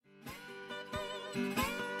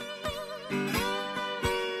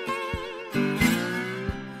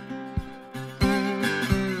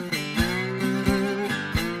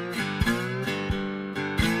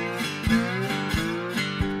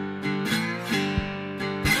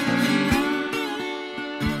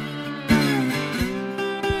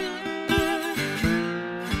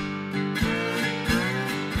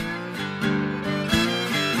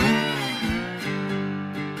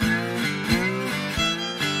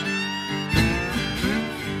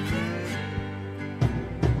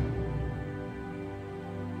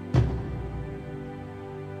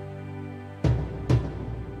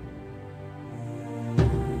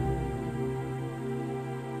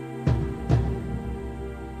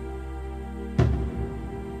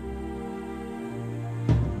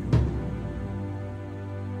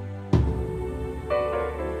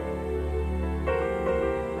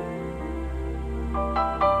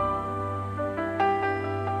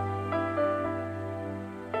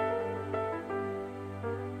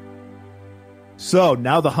So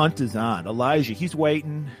now the hunt is on. Elijah, he's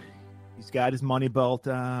waiting. He's got his money belt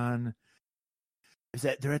on. Is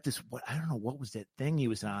that they're at this? What I don't know. What was that thing he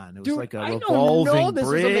was on? It was like a revolving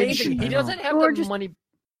bridge. He doesn't have the money.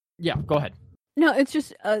 Yeah, go ahead. No, it's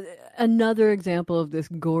just another example of this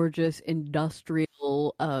gorgeous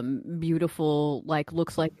industrial, beautiful. Like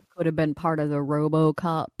looks like it could have been part of the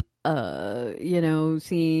RoboCop,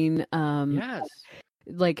 scene. Yes.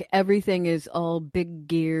 Like everything is all big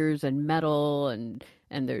gears and metal and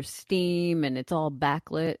there's steam and it's all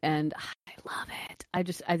backlit and I love it.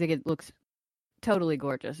 I think it looks totally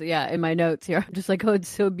gorgeous. Yeah, in my notes here, I'm just like, oh, it's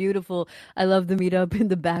so beautiful. I love the meetup in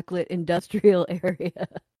the backlit industrial area.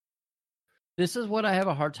 This is what I have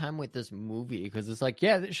a hard time with this movie because it's like,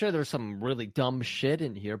 yeah, sure, there's some really dumb shit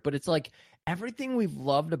in here, but it's like everything we've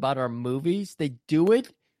loved about our movies, they do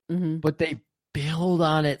it, but they build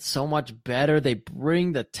on it so much better. They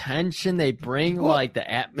bring the tension. They bring like the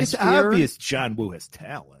atmosphere. It's obvious John Woo has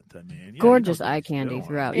talent. I mean, gorgeous eye candy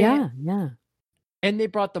throughout. Yeah. And they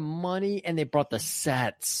brought the money and they brought the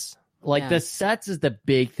sets. Like the sets is the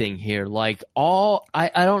big thing here. Like I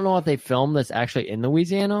don't know if they filmed this actually in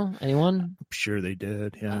Louisiana. Anyone? I'm sure they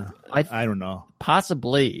did. Yeah. I don't know.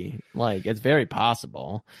 Possibly. Like it's very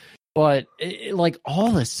possible. But like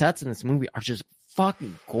all the sets in this movie are just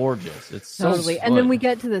fucking gorgeous. It's so totally. And then we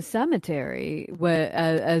get to the cemetery where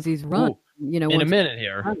as he's run, in a minute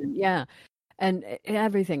here. Yeah. And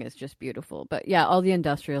everything is just beautiful. But yeah, all the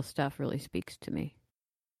industrial stuff really speaks to me.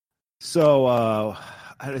 So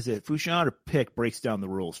how does it? Fushan or Pick breaks down the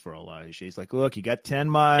rules for Elijah. He's like, look, you got 10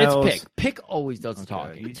 miles. It's Pick. Pick always does the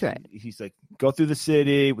talking. That's right. He's like, go through the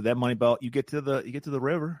city with that money belt. You get to the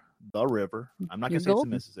river. The river. I'm not gonna say it's the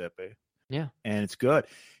Mississippi. Yeah. And it's good.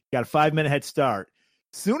 Got a 5-minute head start.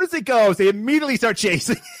 As soon as it goes, they immediately start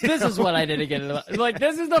chasing. This is what I didn't get. Like,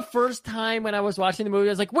 this is the first time when I was watching the movie,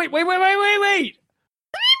 I was like, wait. Give me a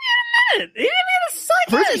minute. Give me a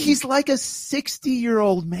second. First, he's like a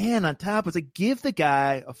 60-year-old man on top. It's like, give the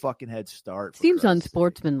guy a fucking head start. Seems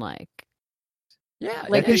unsportsmanlike. Yeah.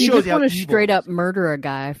 Like, if you just want to straight up murder a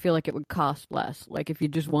guy, I feel like it would cost less. Like, if you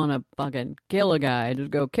just want to fucking kill a guy,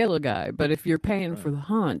 just go kill a guy. But if you're paying for the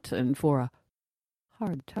hunt and for a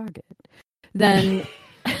hard target, then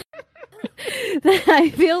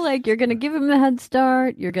I feel like you're going to give him the head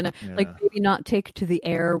start. You're going to like maybe not take to the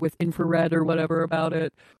air with infrared or whatever about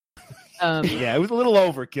it. Yeah, it was a little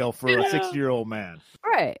overkill for a 60-year-old man.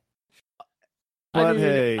 Right. But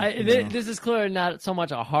this is clearly not so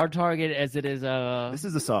much a hard target as it is a... This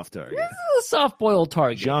is a soft target. This is a soft-boiled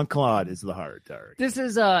target. Jean-Claude is the hard target. This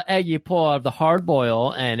is Eggy Paw of the hard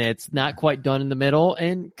boil, and it's not quite done in the middle,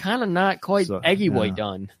 and kind of not quite eggy way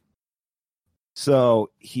done.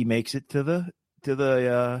 So he makes it to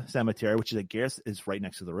the cemetery, which I guess is right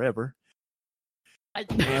next to the river.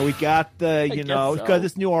 And we got the, because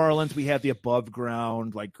it's New Orleans, we have the above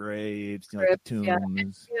ground like graves, like tombs. Yeah. And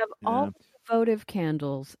we have all the votive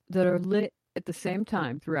candles that are lit at the same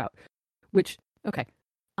time throughout, which,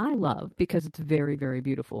 I love because it's very, very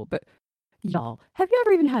beautiful. But y'all, have you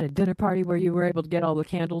ever even had a dinner party where you were able to get all the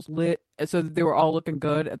candles lit so that they were all looking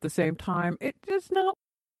good at the same time? It does not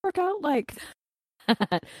work out like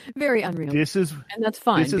very unreal. And that's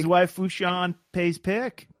fine. This is why Fushan pays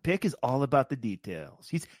Pick. Pick is all about the details.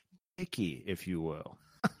 He's picky, if you will.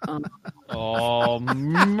 Oh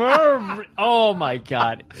my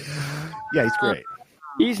God. Yeah, he's great.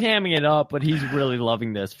 He's hamming it up, but he's really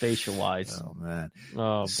loving this facial wise. Oh man.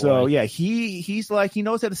 Oh boy. So yeah, he's like, he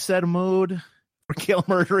knows how to set a mood for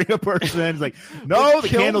murdering a person. He's like, no, the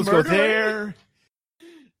candles go there.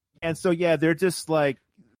 And so yeah, they're just like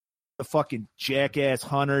the fucking jackass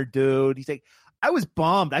hunter dude. He's like, I was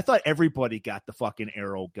bummed. I thought everybody got the fucking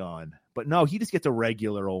arrow gun, but no, he just gets a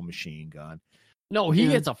regular old machine gun. No, he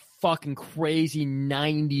gets a fucking crazy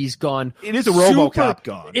 90s gun. It is a RoboCop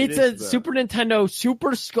gun. It's a Super Nintendo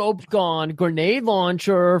Super Scope gun, grenade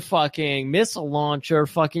launcher, fucking missile launcher,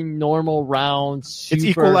 fucking normal rounds. It's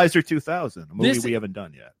Equalizer 2000, a movie we haven't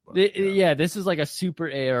done yet. But, yeah, this is like a Super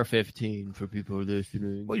AR-15 for people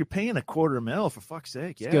listening. Well, you're paying $250,000 for fuck's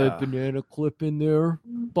sake. Yeah, it's got a banana clip in there,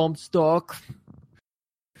 bump stock.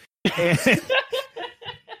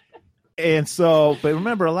 And so, but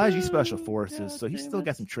remember, Elijah's special forces, so he's still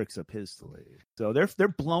got some tricks up his sleeve. So they're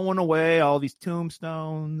blowing away all these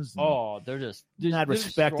tombstones. They're just not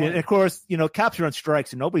respected. And of course, cops are on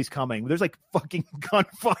strikes and nobody's coming. There's like fucking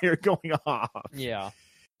gunfire going off. Yeah.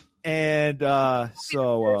 And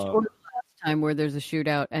so last time where there's a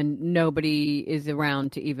shootout and nobody is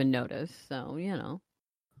around to even notice. So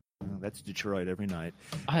that's Detroit every night.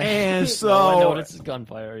 And so I noticed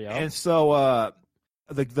gunfire. Yeah. And so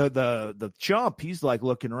the chump, he's like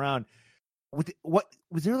looking around. What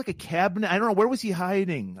was there like a cabinet? I don't know. Where was he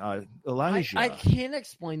hiding, Elijah? I can't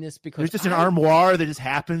explain this because there's just an armoire that just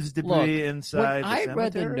happens to be inside. When I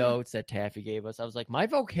read the notes that Taffy gave us, I was like, my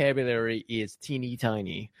vocabulary is teeny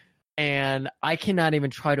tiny, and I cannot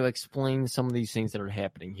even try to explain some of these things that are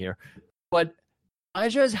happening here. But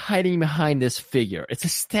Elijah is hiding behind this figure. It's a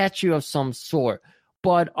statue of some sort,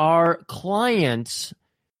 but our client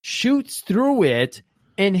shoots through it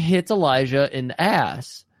and hits Elijah in the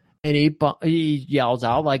ass. And he yells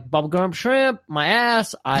out like, bubblegum shrimp, my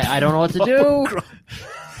ass. I don't know what to do.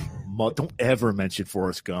 Don't ever mention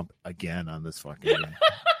Forrest Gump again on this fucking game.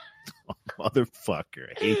 Motherfucker.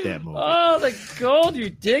 I hate that movie. Oh, the gold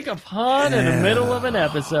you dig upon in the middle of an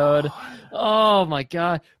episode. Oh, my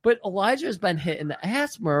God. But Elijah's been hit in the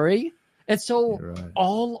ass, Murray. And so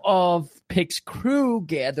all of Pick's crew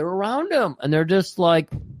gather around him. And they're just like,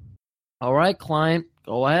 all right, client,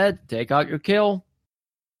 go ahead. Take out your kill.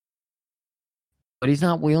 But he's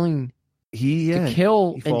not willing to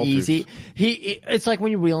kill an easy. It's like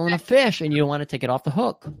when you're reeling a fish and you don't want to take it off the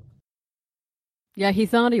hook. Yeah, he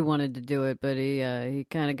thought he wanted to do it, but he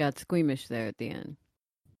kind of got squeamish there at the end.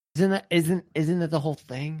 Isn't that the whole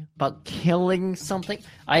thing about killing something?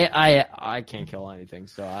 I can't kill anything,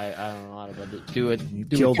 so I don't know how to do it. You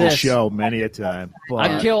killed the show many a time.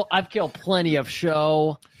 But... I've killed plenty of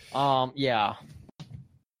show. Yeah.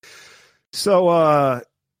 So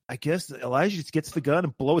I guess Elijah just gets the gun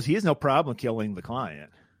and blows. He has no problem killing the client.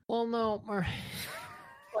 Well, no,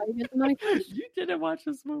 you didn't watch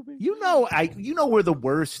this movie. You know we're the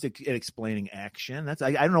worst at explaining action.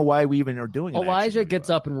 I don't know why we even are doing it. Elijah gets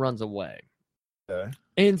up and runs away. Okay.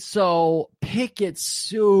 And so Pick gets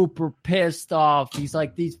super pissed off. He's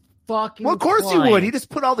like, these fucking Well, of course clients. he would. He just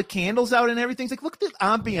put all the candles out and everything. He's like, look at the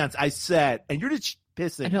ambiance I set. And you're just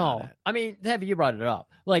pissing. No, I mean, Heavy, you brought it up.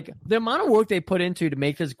 Like, the amount of work they put into to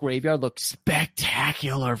make this graveyard look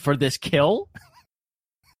spectacular for this kill.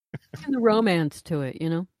 And the romance to it,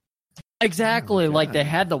 Exactly. Like, they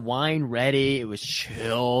had the wine ready. It was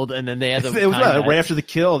chilled. And then they had right after the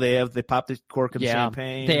kill, they popped the cork of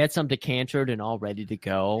champagne. They had some decantered and all ready to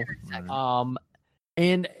go.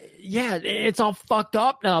 And yeah, it's all fucked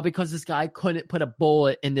up now because this guy couldn't put a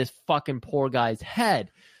bullet in this fucking poor guy's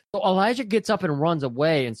head. So Elijah gets up and runs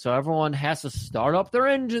away, and so everyone has to start up their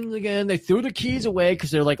engines again. They threw the keys away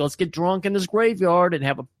because they're like, let's get drunk in this graveyard and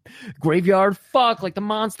have a graveyard fuck like the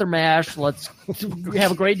Monster Mash. Let's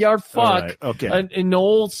have a graveyard fuck. Right, okay. An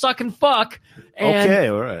old sucking fuck. And okay,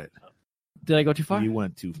 all right. Did I go too far? You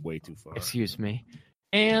went way too far. Excuse me.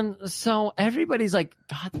 And so everybody's like,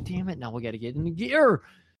 God damn it, now we got to get in the gear.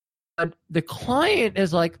 And the client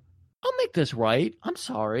is like, I'll make this right. I'm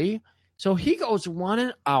sorry. So he goes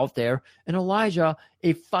running out there, and Elijah,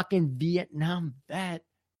 a fucking Vietnam vet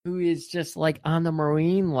who is just like on the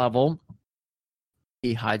Marine level,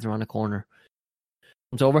 he hides around the corner.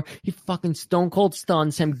 Comes over, he fucking stone cold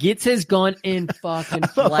stuns him, gets his gun and fucking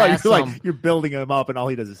blasts him. Like you're building him up, and all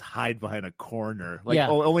he does is hide behind a corner, like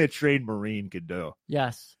only a trained Marine could do.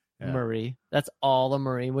 Yes. Yeah. Marine. That's all a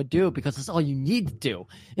Marine would do because that's all you need to do.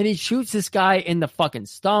 And he shoots this guy in the fucking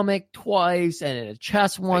stomach twice and in the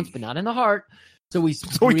chest once, but not in the heart. So he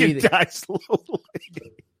can die slowly.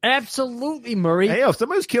 Absolutely, Murray. Hey, if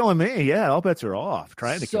somebody's killing me, all bets are off.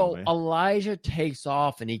 Trying to kill me. So Elijah takes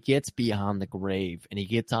off and he gets beyond the grave and he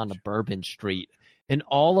gets onto Bourbon Street. And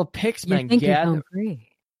all of Pick's men gather.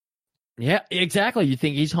 Yeah, exactly. You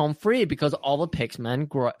think he's home free because all the Pick's men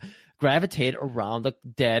gravitate around the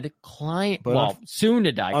dead client. But soon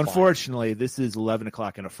to die. Unfortunately, this is 11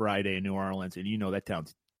 o'clock on a Friday in New Orleans, and that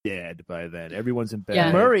town's dead by then. Everyone's in bed.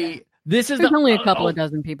 Yeah, Murray. There's only a couple of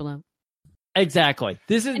dozen people out. Exactly.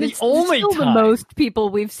 This is the only time. The most people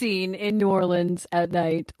we've seen in New Orleans at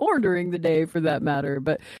night or during the day, for that matter.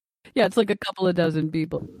 But yeah, it's like a couple of dozen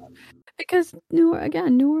people. Because New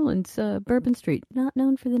Orleans, Bourbon Street, not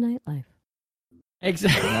known for the nightlife.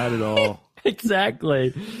 Exactly. Not at all.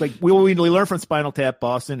 Exactly. Like we learn from Spinal Tap,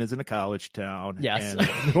 Boston isn't a college town. Yes.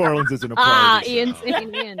 And New Orleans isn't a party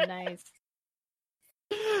Ian, nice.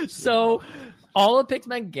 So all of Pick's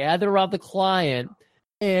men gather around the client,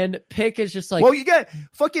 and Pick is just like, well, you got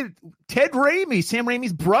fucking Ted Raimi, Sam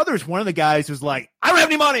Raimi's brother's one of the guys who's like, I don't have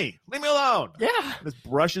any money. Leave me alone. Yeah. Just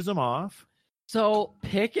brushes him off. So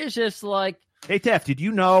Pick is just like, hey, Taff, did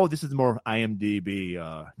you know, this is more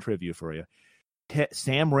IMDb trivia for you,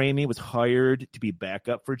 Sam Raimi was hired to be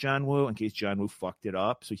backup for John Woo in case John Woo fucked it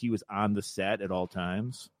up. So he was on the set at all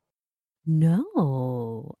times.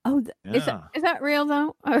 No. Oh, yeah. Is that real,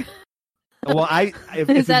 though? Well, if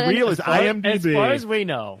it's real as IMDb. As far as we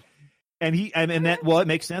know. And it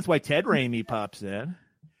makes sense why Ted Raimi pops in.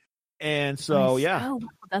 And so, yeah. Oh,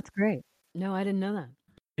 that's great. No, I didn't know that.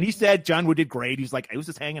 And he said John Woo did great. He's like, I was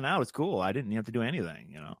just hanging out. It's cool. I didn't have to do anything,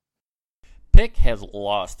 you know. Pick has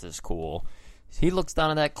lost his cool. He looks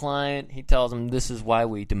down at that client. He tells him, this is why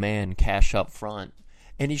we demand cash up front.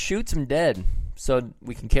 And he shoots him dead so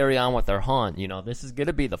we can carry on with our hunt. You know, this is going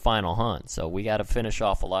to be the final hunt. So we got to finish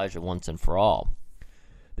off Elijah once and for all.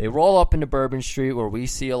 They roll up into Bourbon Street where we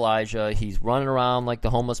see Elijah. He's running around like the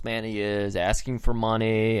homeless man he is, asking for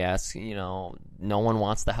money, no one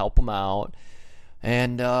wants to help him out.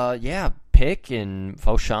 And, Pick and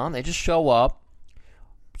Fauchon, they just show up.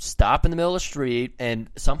 Stop in the middle of the street, and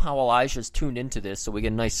somehow Elijah's tuned into this, so we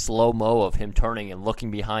get a nice slow-mo of him turning and looking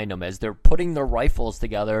behind him as they're putting their rifles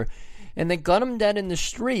together, and they gun him dead in the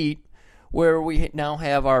street, where we now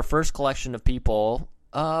have our first collection of people,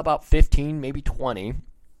 about 15, maybe 20.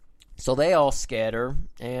 So they all scatter,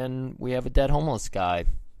 and we have a dead homeless guy.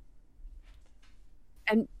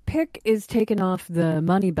 And Pick is taking off the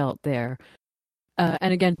money belt there.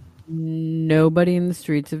 And again, nobody in the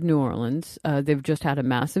streets of New Orleans. They've just had a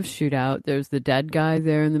massive shootout. There's the dead guy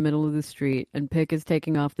there in the middle of the street, and Pick is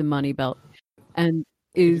taking off the money belt and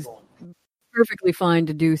is perfectly fine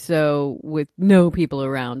to do so with no people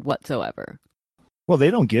around whatsoever. Well,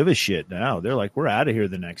 they don't give a shit now. They're like, we're out of here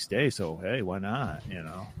the next day, so hey, why not? You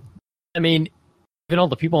know. I mean, even all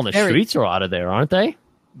the people on the streets are out of there, aren't they?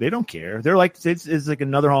 They don't care. They're like, it's like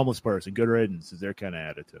another homeless person. Good riddance is their kind of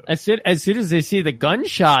attitude. As soon as they see the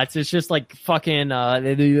gunshots, it's just like fucking,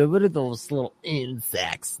 what are those little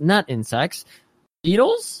insects? Not insects.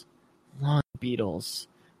 Beetles? Lawn beetles.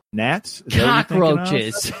 Gnats?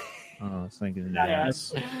 Cockroaches. Oh, I was thinking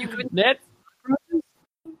gnats. Gnats?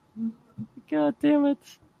 God damn it.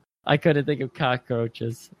 I couldn't think of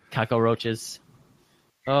cockroaches. Cockroaches.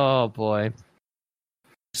 Oh, boy.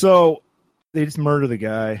 So they just murder the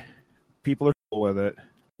guy. People are cool with it.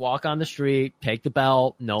 Walk on the street, take the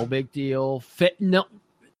belt, no big deal. They're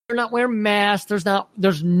not wearing masks.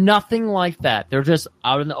 There's nothing like that. They're just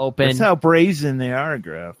out in the open. That's how brazen they are,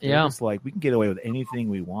 Griff. Yeah. It's like we can get away with anything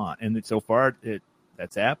we want, and so far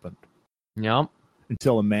that's happened. Yep.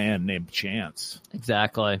 Until a man named Chance.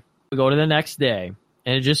 Exactly. We go to the next day,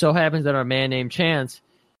 and it just so happens that our man named Chance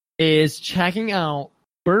is checking out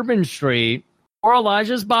Bourbon Street for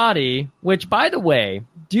Elijah's body, which, by the way,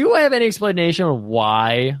 do you have any explanation of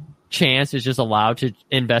why Chance is just allowed to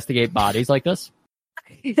investigate bodies like this?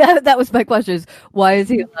 That was my question, is why is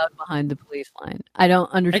he allowed behind the police line? I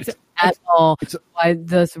don't understand at all why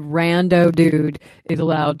this rando dude is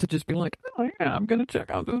allowed to just be like, oh yeah, I'm going to check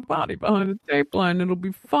out this body behind the tape line. It'll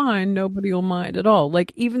be fine. Nobody will mind at all.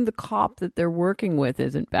 Like, even the cop that they're working with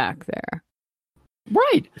isn't back there.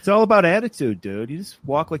 Right. It's all about attitude, dude. You just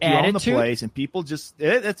walk like you own the Attitude? place, and people just,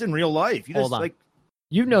 that's in real life. You just Hold on. like,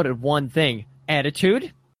 You've noted one thing.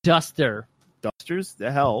 Attitude, duster, dusters,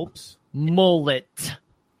 that helps. mullet,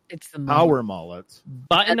 It's the Power mullets.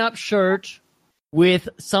 button-up shirt with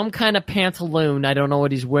some kind of pantaloon. I don't know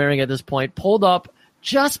what he's wearing at this point. Pulled up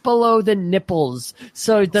just below the nipples.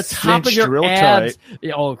 So the top of Cinched your real abs. tight.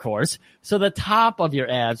 Yeah, oh, of course. So the top of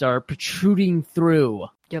your abs are protruding through.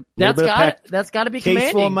 Yep. That's bit of got to be Caseful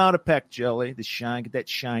commanding. amount of peck jelly. The shine, get that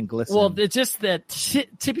shine glisten. Well, it's just the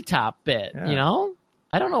tippy top bit, Yeah. you know?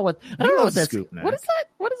 I don't know what that's. Scoop neck. What is that?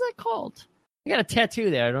 What is that called? I got a tattoo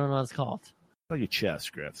there. I don't know what it's called. It's called your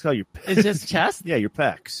chest, Griff. It's called your Is this chest? Yeah, your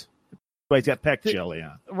pecs. But he's got peck jelly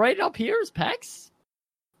on. Right up here is pecs?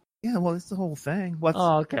 Yeah, well, that's the whole thing.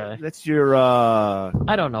 Oh, okay. That's your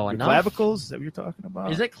I don't know your enough. clavicles. Is that what you're talking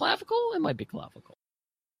about? Is it clavicle? It might be clavicle.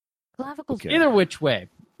 Clavicles. Okay. Either which way.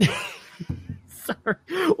 Sorry.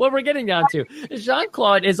 What we're getting down to is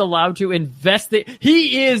Jean-Claude is allowed to investigate.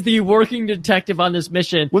 He is the working detective on this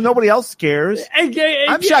mission. Well, nobody else cares. I'm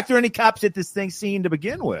shocked there are any cops at this scene to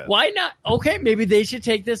begin with. Why not? Okay, maybe they should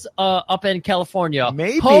take this up in California.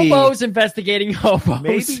 Maybe. Hobos investigating hobos.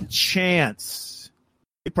 Maybe Chance.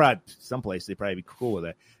 Someplace they'd probably be cool with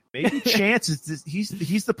that. Maybe Chance is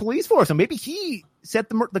he's the police force, and maybe he set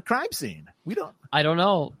the crime scene. We don't. I don't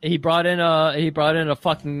know. He brought in a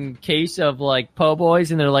fucking case of like po'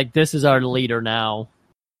 boys, and they're like, "This is our leader now."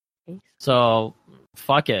 So,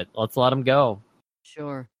 fuck it. Let's let him go.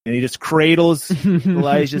 Sure. And he just cradles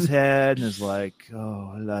Elijah's head and is like,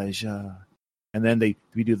 "Oh, Elijah." And then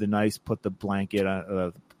we do the nice put the blanket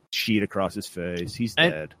on sheet across his face. He's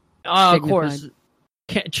dead. Of course.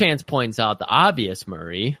 Chance points out the obvious,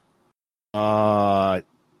 Murray. Dog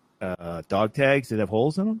tags that have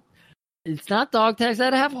holes in them? It's not dog tags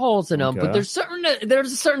that have holes in them, but there's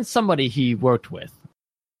a certain somebody he worked with.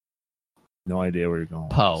 No idea where you're going.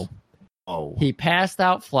 Poe. Oh. He passed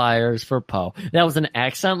out flyers for Poe. That was an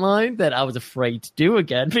accent line that I was afraid to do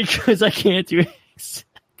again because I can't do accents.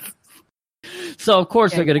 So, of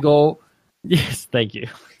course, they're going to go... Yes, thank you.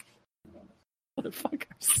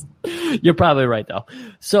 Motherfuckers. You're probably right, though.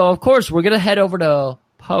 So, of course, we're going to head over to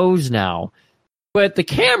Poe's now. But the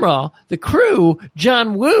camera, the crew,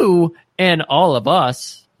 John Woo, and all of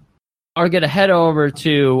us are going to head over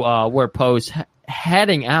to where Poe's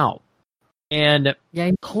heading out. And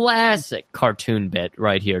classic cartoon bit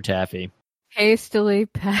right here, Taffy. Hastily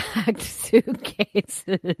packed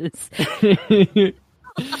suitcases.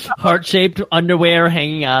 Heart-shaped underwear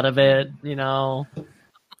hanging out of it, you know.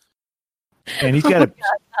 And he's got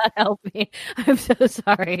God, help me. I'm so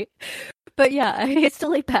sorry. But yeah, a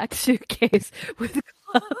hastily packed suitcase with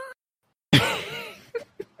clothes.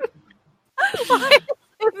 Why does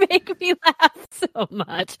it make me laugh so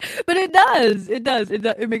much? But it does.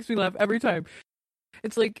 It makes me laugh every time.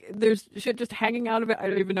 It's like there's shit just hanging out of it. I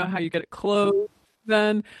don't even know how you get it closed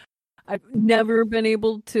then. I've never been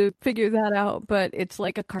able to figure that out, but it's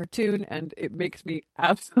like a cartoon and it makes me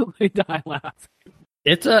absolutely die laughing.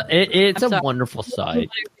 It's a wonderful sight.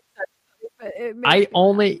 I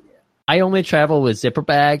only travel with zipper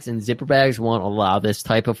bags, and zipper bags won't allow this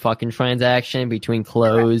type of fucking transaction between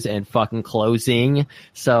clothes and fucking closing.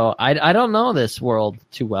 So I don't know this world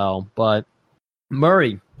too well. But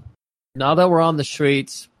Murray, now that we're on the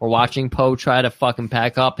streets, we're watching Poe try to fucking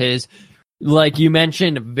pack up his, like you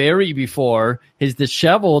mentioned before, his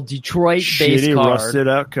disheveled Detroit-based car. Rusted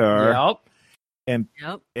out car.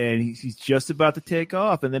 Yep. And he's just about to take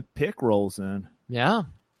off, and then Pick rolls in. Yeah.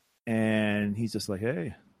 And he's just like,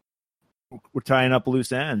 hey, we're tying up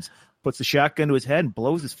loose ends. Puts the shotgun to his head and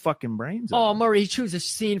blows his fucking brains out. Oh, Murray, he chooses a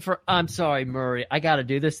scene for... I'm sorry, Murray. I got to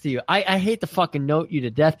do this to you. I hate to fucking note you to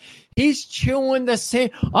death. He's chewing the scene.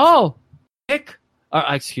 Oh, Pick.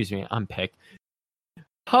 Excuse me, I'm Pick.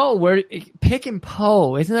 Poe, Pick and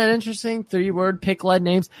Poe. Isn't that interesting? 3-word Pick-led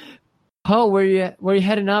names. Poe, where you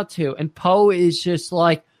heading out to? And Poe is just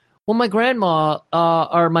like, well, my grandma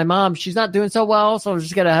or my mom, she's not doing so well, so I'm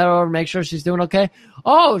just gonna head over and make sure she's doing okay.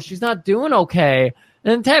 Oh, she's not doing okay.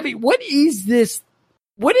 And Tabby, what is this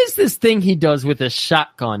thing he does with his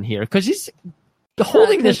shotgun here? Because he's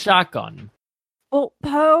holding the shotgun. Well,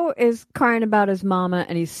 Poe is crying about his mama,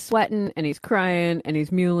 and he's sweating, and he's crying, and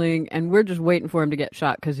he's mewling, and we're just waiting for him to get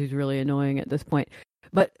shot because he's really annoying at this point.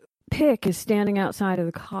 But Pick is standing outside of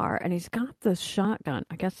the car, and he's got this shotgun.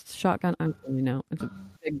 I guess it's a shotgun. I don't really know. It's a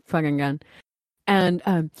big fucking gun. And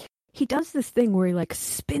he does this thing where he, like,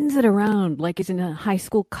 spins it around like he's in a high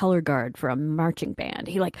school color guard for a marching band.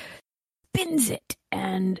 He, like, spins it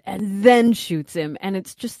and then shoots him. And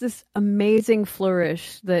it's just this amazing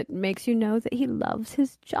flourish that makes you know that he loves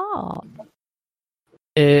his job.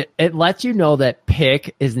 It lets you know that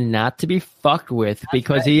Pick is not to be fucked with. That's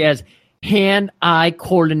because right. He has hand-eye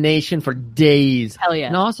coordination for days. Hell yeah.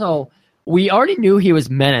 And also, we already knew he was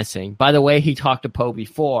menacing by the way he talked to Poe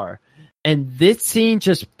before. And this scene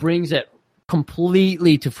just brings it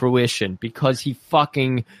completely to fruition because he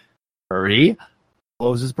fucking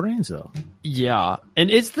blows his brains out. Yeah.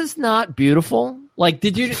 And is this not beautiful? Like,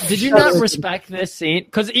 did you not respect this scene?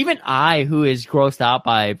 Because even I, who is grossed out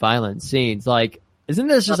by violent scenes, like, isn't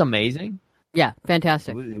this just amazing? Yeah,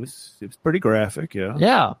 fantastic. It was pretty graphic, yeah.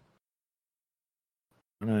 Yeah.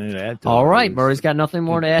 All right, Murray's got nothing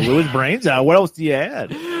more to add. Blew his brains out. What else do you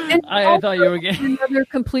add? I thought you were getting another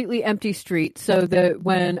completely empty street, so that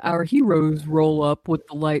when our heroes roll up with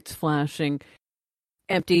the lights flashing,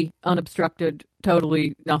 empty, unobstructed,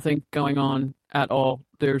 totally nothing going on at all.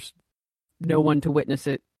 There's no one to witness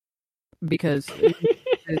it because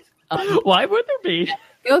why would there be?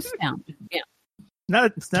 Ghost town. Yeah.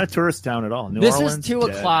 It's not a tourist town at all. New this Orleans, is 2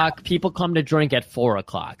 o'clock. People come to drink at 4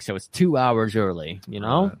 o'clock, so it's 2 hours early. You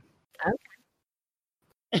know.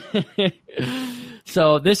 Okay.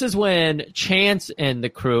 So this is when Chance and the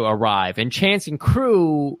crew arrive, and Chance and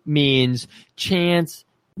crew means Chance,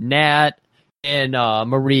 Nat, and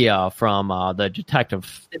Maria from the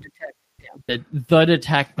detective. The detective. The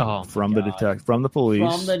detective. Oh, from the detective, from the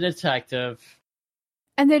police, from the detective.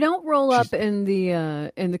 And they don't roll up in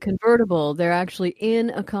the convertible. They're actually in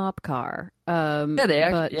a cop car. But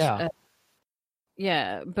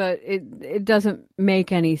it doesn't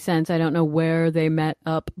make any sense. I don't know where they met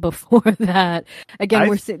up before that.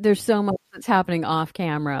 Again, there's so much that's happening off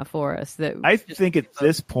camera for us that I think at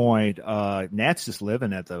this point, Nat's just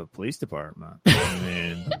living at the police department.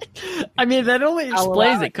 I mean, that only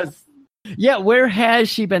explains it because, where has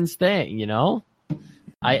she been staying? You know,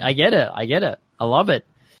 I get it. I love it.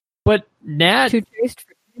 But Nat, too taste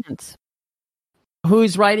for Chance,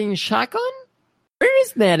 who's riding shotgun? Where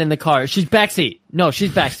is Nat in the car? She's backseat. No,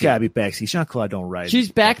 she's backseat. She's gotta be backseat. Jean-Claude don't ride.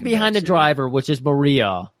 She's back behind the driver, which is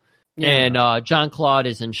Maria, and Jean-Claude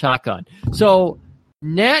is in shotgun. So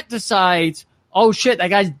Nat decides, oh shit, that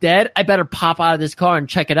guy's dead. I better pop out of this car and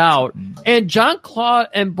check it out. And Jean-Claude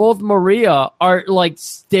and both Maria are like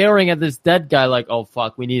staring at this dead guy like, oh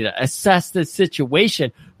fuck, we need to assess this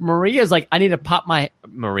situation. Nat's like, I need to pop my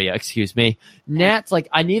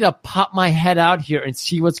head out here and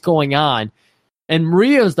see what's going on. And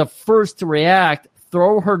Maria's the first to react,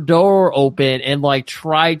 throw her door open and like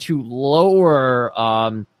try to lower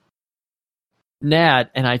Nat,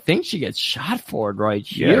 and I think she gets shot for it right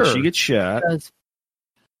here. Yeah, she gets shot.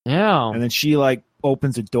 Yeah. And then she like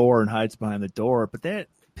opens a door and hides behind the door. But that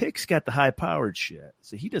Pick's got the high powered shit.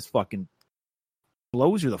 So he just fucking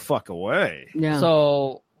blows her the fuck away. Yeah.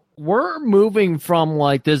 So we're moving from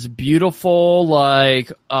like this beautiful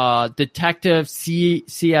like detective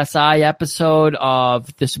CSI episode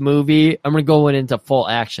of this movie. I'm gonna go into full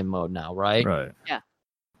action mode now, right? Right. Yeah.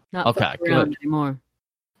 Not okay, good. Anymore.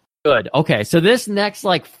 Good. Okay, so this next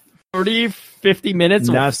like 30, 50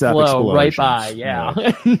 minutes will flow right by.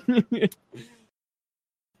 Yeah.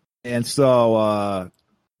 And so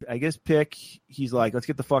I guess Pick, he's like, let's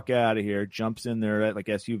get the fuck out of here. Jumps in there at like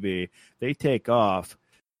SUV. They take off.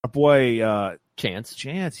 Our boy Chance,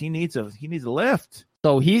 he needs a lift.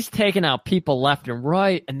 So he's taking out people left and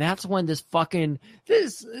right, and that's when this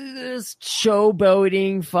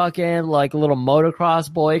showboating fucking like little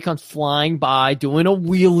motocross boy comes flying by doing a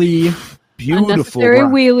wheelie. Beautiful unnecessary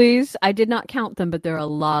wheelies. I did not count them, but there are a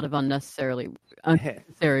lot of unnecessary.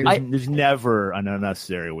 There's never an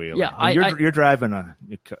unnecessary wheelie. Yeah, you're driving a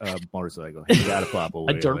motorcycle. You got to pop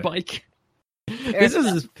a dirt bike. This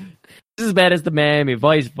is as bad as the Miami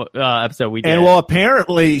Vice episode we did. And well,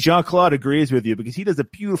 apparently Jean-Claude agrees with you because he does a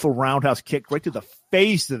beautiful roundhouse kick right to the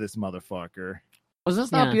face of this motherfucker. Was this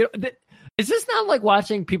not beautiful? Is this not like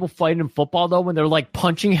watching people fight in football though, when they're like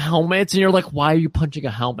punching helmets and you're like, why are you punching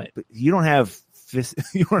a helmet? But you don't have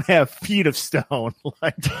feet of stone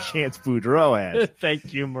like Chance Boudreaux has.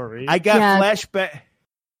 Thank you, Marie. I got flashback.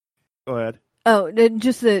 Go ahead. Oh,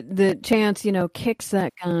 just the Chance, kicks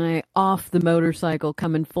that guy off the motorcycle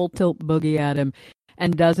coming full tilt boogie at him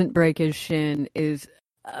and doesn't break his shin is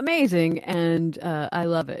amazing, and I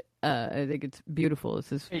love it. I think it's beautiful.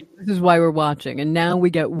 This is why we're watching, and now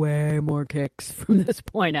we get way more kicks from this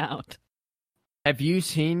point out. Have you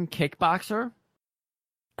seen Kickboxer?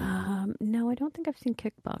 No, I don't think I've seen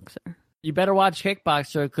Kickboxer. You better watch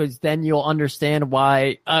Kickboxer because then you'll understand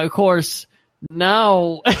why. Of course,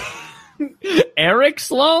 now. Eric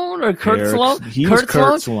Sloan or Kurt Sloan? He's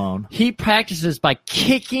Kurt Sloan. He practices by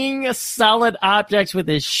kicking solid objects with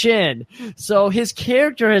his shin. So his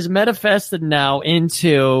character has manifested now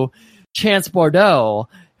into Chance Boudreaux,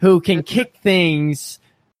 who can kick things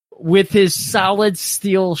with his solid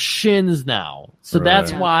steel shins now. So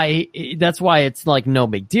that's why it's like no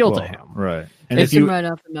big deal to him. Right. And it's him right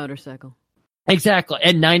off the motorcycle. Exactly.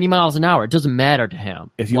 At 90 miles an hour. It doesn't matter to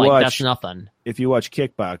him. If you watch, that's nothing. If you watch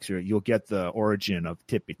Kickboxer, you'll get the origin of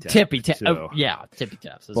Tippy Tap. Tippy Taps.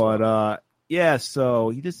 But so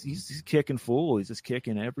he's kicking fool. He's just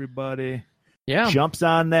kicking everybody. Yeah. Jumps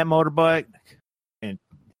on that motorbike and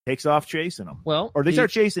takes off chasing them. Well, or they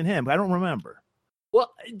start chasing him. I don't remember.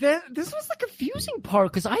 Well, this was the confusing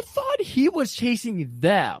part because I thought he was chasing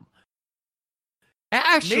them.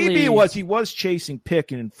 Actually, maybe he was chasing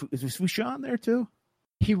Pick, and was Fouchon there too?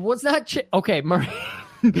 He was not.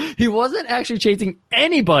 He wasn't actually chasing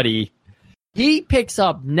anybody. He picks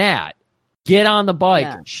up Nat, get on the bike.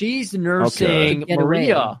 Yeah. She's nursing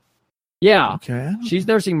Maria. Yeah. Okay. She's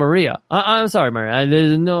nursing Maria. I'm sorry, Maria.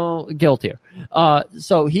 There's no guilt here.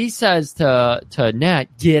 So he says to Nat,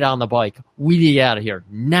 get on the bike. We need to get out of here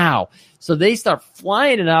now. So they start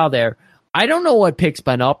flying it out of there. I don't know what Pick's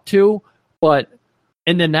been up to, but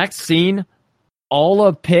in the next scene, all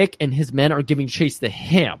of Pick and his men are giving chase to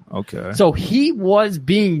him. Okay. So he was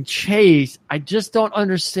being chased. I just don't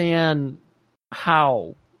understand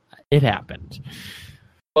how it happened.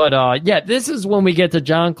 But yeah, this is when we get to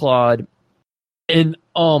Jean-Claude. And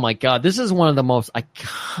oh my God, this is one of the most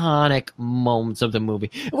iconic moments of the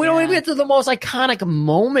movie. We don't even get to the most iconic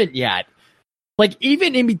moment yet. Like,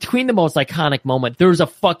 even in between the most iconic moment, there's a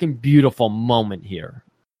fucking beautiful moment here.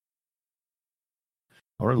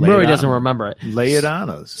 Murray doesn't remember it. Lay it on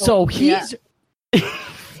us. So he's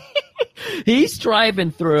he's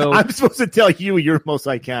driving through. I'm supposed to tell you your most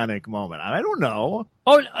iconic moment. I don't know.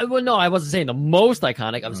 Oh, well, no, I wasn't saying the most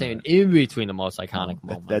iconic. I'm saying in between the most iconic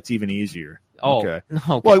moment. That's even easier. Oh, okay.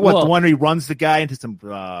 Okay. Well, the one where he runs the guy into some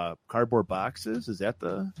cardboard boxes? Is that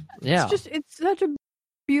the? Yeah. It's such a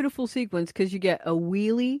beautiful sequence because you get a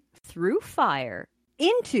wheelie through fire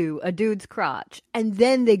into a dude's crotch, and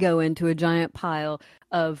then they go into a giant pile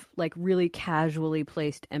of like really casually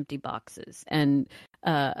placed empty boxes. And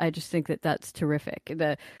I just think that that's terrific.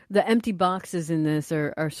 The empty boxes in this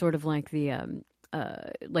are sort of like the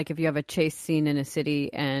like if you have a chase scene in a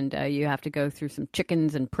city and you have to go through some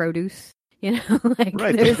chickens and produce. You know, like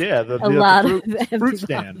right? Yeah, a lot of fruit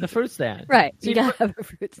stand. The fruit stand, right? You gotta have a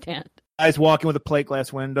fruit stand. Guys walking with a plate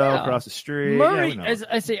glass window across the street. Murray, as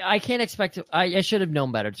I say, I can't expect. I should have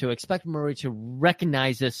known better to expect Murray to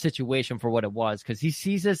recognize this situation for what it was, because he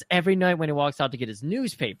sees this every night when he walks out to get his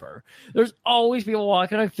newspaper. There's always people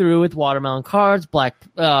walking through with watermelon cards, black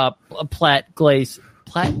plate glass.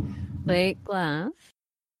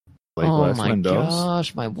 Oh my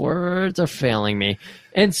gosh, my words are failing me.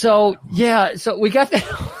 And so, yeah, so we got that.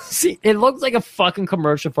 See, it looks like a fucking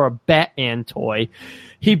commercial for a Batman toy.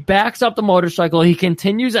 He backs up the motorcycle. He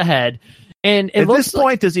continues ahead. And at this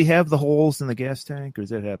point, does he have the holes in the gas tank, or does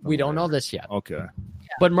that happen? We don't know this yet. Okay. Yeah,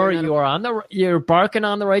 but Murray, you're barking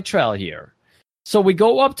on the right trail here. So we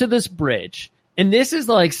go up to this bridge. And this is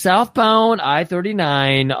like southbound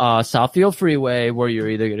I-39, Southfield Freeway, where you're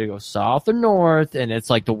either going to go south or north, and it's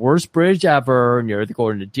like the worst bridge ever, and you're either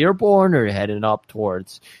going to Dearborn or you're heading up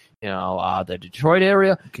towards, the Detroit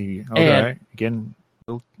area. Okay. And again,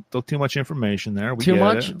 a little too much information there. Too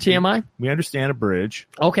much? TMI? We understand a bridge.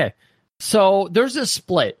 Okay. So there's a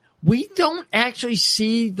split. We don't actually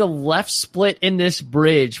see the left split in this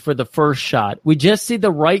bridge for the first shot. We just see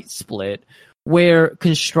the right split, where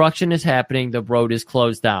construction is happening, the road is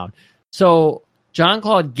closed down. So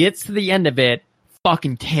Jean-Claude gets to the end of it,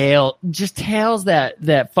 fucking tails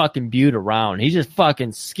that fucking butte around. He just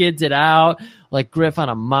fucking skids it out like Griff on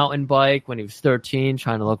a mountain bike when he was 13,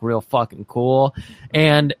 trying to look real fucking cool.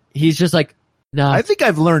 And he's just like, no. I think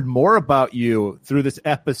I've learned more about you through this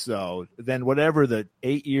episode than whatever the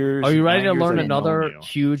 8 years. Are you ready to learn another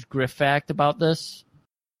huge Griff fact about this?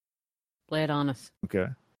 Lay it on us. Okay.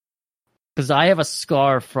 Because I have a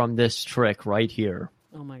scar from this trick right here.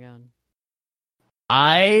 Oh, my God.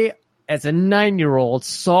 I, as a 9-year-old,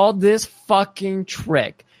 saw this fucking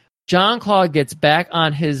trick. Jean-Claude gets back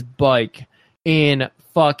on his bike and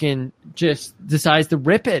fucking just decides to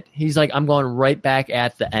rip it. He's like, I'm going right back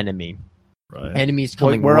at the enemy. Right. Enemy's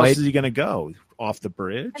coming Where right. else is he going to go? Off the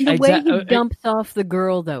bridge? And the way he dumps off the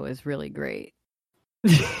girl, though, is really great.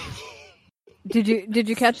 Did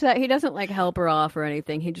you catch that? He doesn't like help her off or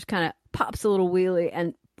anything. He just kind of pops a little wheelie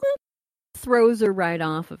and throws her right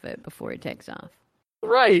off of it before he takes off.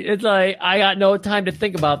 Right. It's like, I got no time to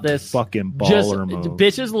think about this. Fucking baller move.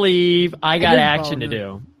 Bitches leave. I got action to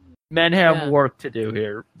do. Men have work to do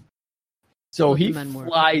here. So he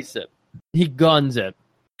flies it. He guns it.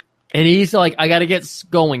 And he's like, I got to get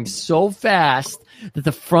going so fast that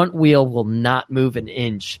the front wheel will not move an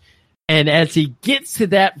inch. And as he gets to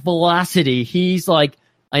that velocity, he's like,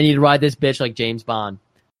 I need to ride this bitch like James Bond.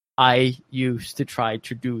 I used to try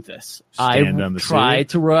to do this. I tried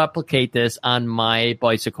to replicate this on my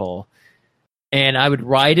bicycle. And I would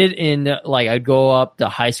ride it in, like, I'd go up to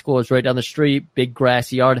high school. It's right down the street, big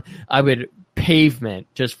grassy yard. I would pavement,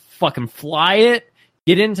 just fucking fly it,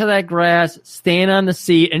 get into that grass, stand on the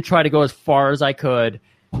seat, and try to go as far as I could.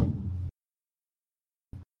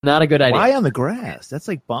 Not a good idea. Why on the grass? That's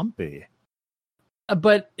like bumpy.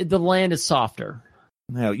 But the land is softer.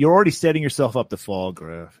 No, you're already setting yourself up to fall,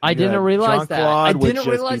 Griff. I didn't realize that. I didn't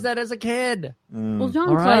realize that as a kid. Well,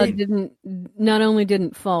 Jean-Claude not only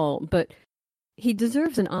didn't fall, but he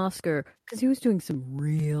deserves an Oscar because he was doing some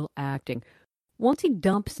real acting. Once he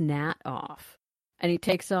dumps Nat off and he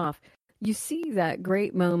takes off, you see that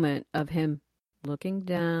great moment of him looking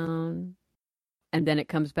down, and then it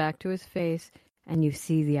comes back to his face, and you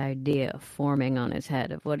see the idea forming on his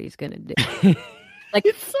head of what he's going to do. Like,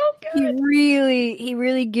 it's so good. He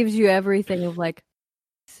really gives you everything of like,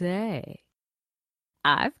 say,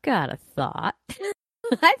 I've got a thought.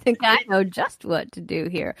 I think I know just what to do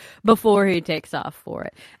here before he takes off for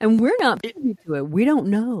it. And we're not privy to it. We don't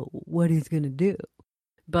know what he's going to do.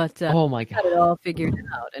 But oh my God, got it all figured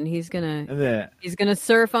out, and he's gonna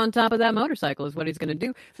surf on top of that motorcycle is what he's gonna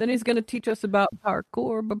do. Then he's gonna teach us about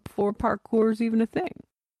parkour before parkour is even a thing.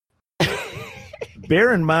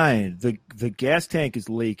 Bear in mind the gas tank is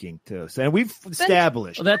leaking too, so and we've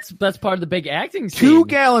established that's part of the big acting scene. 2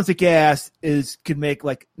 gallons of gas could make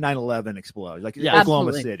like 9/11 explode, like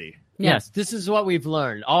Oklahoma absolutely. City. Yes, this is what we've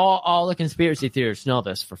learned. All the conspiracy theorists know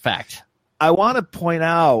this for fact. I want to point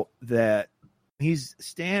out that he's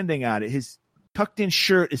standing on it. His tucked in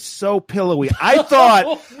shirt is so pillowy. I thought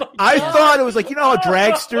it was like, you know how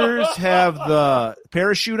dragsters have the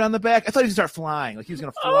parachute on the back? I thought he was going to start flying. Like he was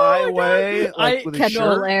going to fly away. Like, with his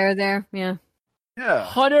shirt. Air there. Yeah.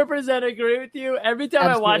 100% agree with you. Every time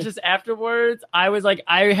Absolutely. I watch this afterwards, I was like,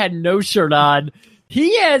 I had no shirt on.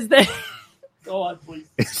 He has that. Go on, please.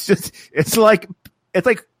 It's like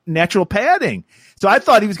natural padding. So I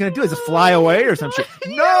thought he was going to do is a fly away or some shit.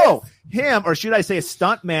 No, him, or should I say a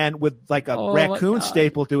stunt man with like a raccoon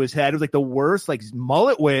staple to his head. It was like the worst, like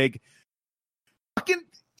mullet wig. Fucking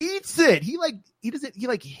eats it. He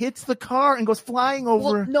hits the car and goes flying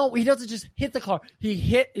over. Well, no, he doesn't just hit the car.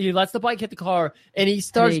 He lets the bike hit the car, and he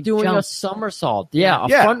starts doing a somersault. Yeah, a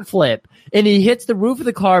front flip. And he hits the roof of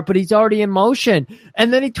the car, but he's already in motion.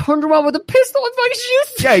 And then he turns around with a pistol and fucking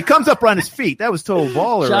shoots. Yeah, he comes up on his feet. That was total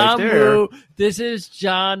baller right there. Woo. This is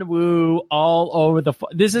John Woo all over the...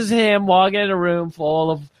 This is him walking in a room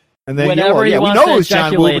full of... And then whatever we know it was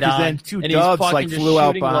John Woo because on, then 2 doves like flew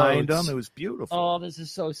out behind him. It was beautiful. Oh, this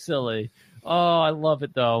is so silly. Oh, I love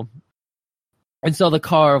it though. And so the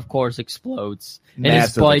car, of course, explodes, and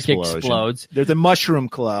his bike explodes. There's a mushroom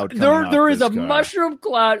cloud. There is a mushroom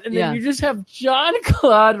cloud, and then you just have John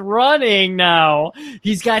Cloud running now.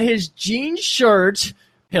 He's got his jean shirt,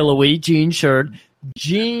 pillowy jean shirt,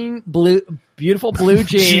 beautiful blue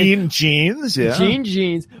jeans. Jean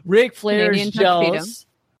jeans. Ric Flair's jealous.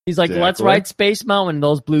 He's like, let's ride Space Mountain,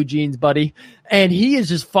 those blue jeans, buddy. And he is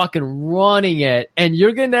just fucking running it. And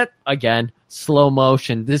you're getting that, again, slow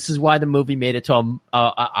motion. This is why the movie made it to an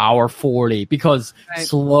hour 40, because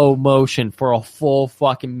slow motion for a full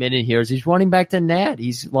fucking minute here as he's running back to Nat.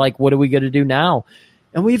 He's like, what are we going to do now?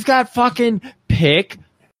 And we've got fucking Pick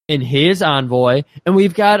and his envoy. And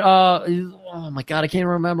we've got, oh my God, I can't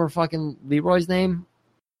remember fucking Leroy's name.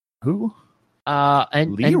 Who?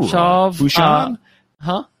 And Chauv. Fushan?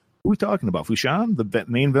 Huh? Who are we talking about? Fushan, the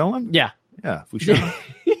main villain? Yeah. Yeah, Fushan.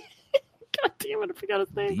 God damn it, I forgot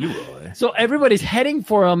his name. Leroy. So everybody's heading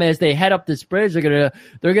for him as they head up this bridge. They're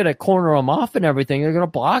gonna corner him off and everything. They're gonna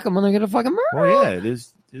block him and they're gonna fucking murder him. Oh yeah,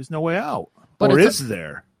 there's no way out. But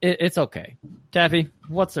there? It's okay. Taffy,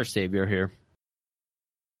 what's their savior here?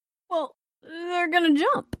 Well, they're gonna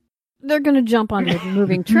jump. They're gonna jump on a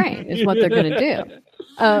moving train. Is what they're gonna do.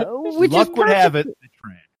 Which Luck would have it. The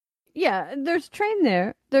train. Yeah, there's a train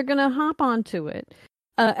there. They're going to hop onto it.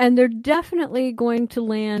 And they're definitely going to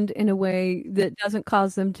land in a way that doesn't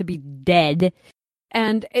cause them to be dead.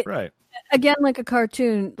 And again, like a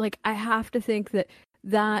cartoon, like I have to think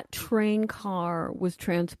that train car was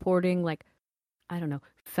transporting, like, I don't know,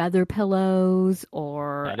 feather pillows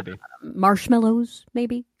or marshmallows,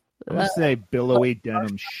 maybe. I'm going to say billowy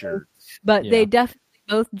denim shirts. But they definitely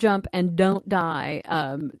both jump and don't die.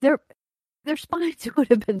 Their spines would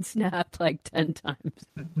have been snapped like 10 times.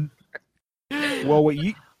 Well, what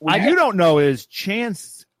you don't know is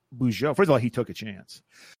Chance Boudreaux. First of all, he took a chance.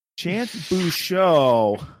 Chance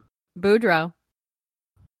Boudreaux.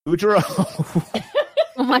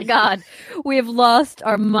 Oh my God, we have lost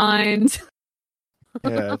our minds.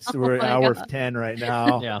 Yeah, we're at hour 10 right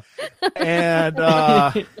now. Yeah,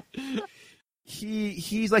 and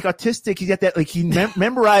he's like autistic. He's got that, like, he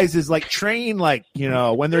memorizes like train, like, you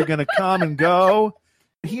know, when they're gonna come and go.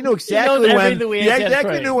 He knew exactly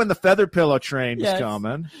knew when the feather pillow train was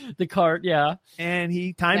coming. The cart, and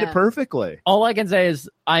he timed it perfectly. All I can say is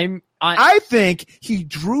I think he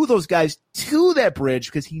drew those guys to that bridge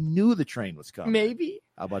because he knew the train was coming. Maybe.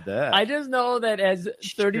 How about that? I just know that as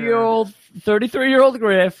 33-year-old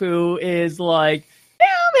Griff, who is like,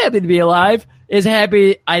 I'm happy to be alive, is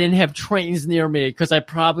happy I didn't have trains near me because I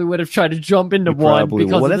probably would have tried to jump into one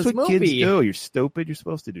because of this movie. That's what kids do. You're stupid. You're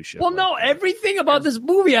supposed to do shit. Well, no, everything about this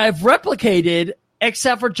movie I've replicated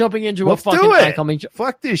except for jumping into Let's a fucking do it. oncoming.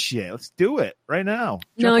 Fuck this shit. Let's do it right now.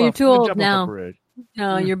 No, Jump you're off- too old jump off now. the bridge.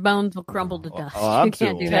 No, your bones will crumble to dust. Oh, I'm you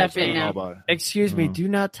can't too do that old. shit Caffeine. now. Excuse me. Do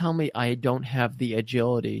not tell me I don't have the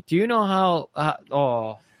agility. Do you know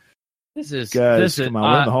how? This is Guys, come on,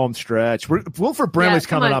 we're in the home stretch. Wilford Brimley's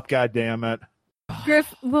come coming on. up. God damn it!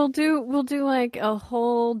 Griff, we'll do like a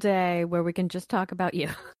whole day where we can just talk about you.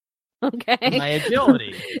 Okay. my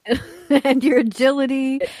agility. And your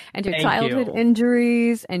agility and your Thank childhood you.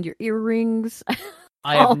 injuries and your earrings.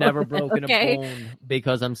 I have never broken Okay. a bone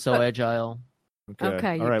because I'm so agile. Okay,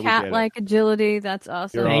 All your right, we get it. cat-like agility. That's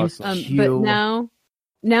awesome. You're awesome. Thank But you.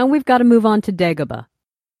 now we've got to move on to Dagobah.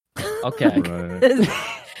 Okay. Right.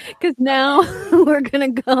 Because now we're gonna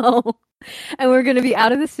go and we're gonna be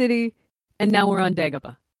out of the city, and now we're on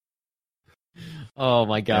Dagobah, Oh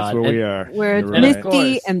my god. That's where And- we are. where it's You're And of right.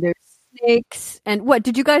 misty course. and there's snakes. And what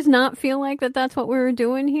did you guys not feel like that's what we were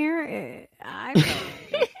doing here? I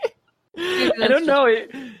don't know.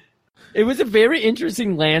 It was a very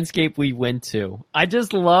interesting landscape we went to. I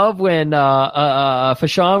just love when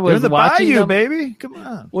Fashawn You're was in the watching bayou, them. baby. Come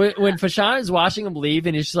on. When Fashawn is watching him leave,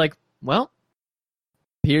 and he's just like, "Well,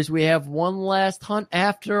 appears we have one last hunt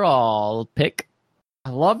after all." Pick. I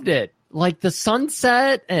loved it, like the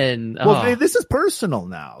sunset and. Well, hey, this is personal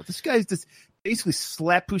now. This guy's just basically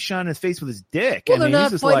slapped Pushan in his face with his dick. well, I they're mean, he's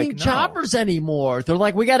not just fighting like, no. choppers anymore. They're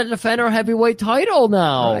like, we got to defend our heavyweight title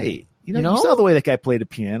now. Right. You You know, you know? saw the way that guy played the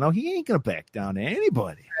piano. He ain't gonna back down to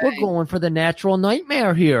anybody. We're going for the natural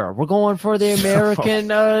nightmare here. We're going for the American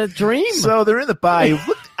dream. So they're in the bayou.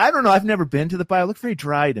 Look, I don't know. I've never been to the bayou. It looked very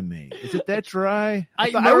dry to me. Is it that dry? I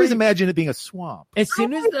always Murray- imagine it being a swamp. As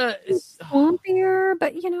soon as Swampier,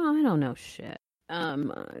 but I don't know shit.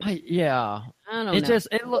 yeah, I don't know. it just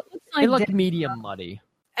it looked like it looked Dagobah. medium muddy.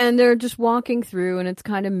 And they're just walking through, and it's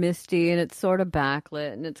kind of misty, and it's sort of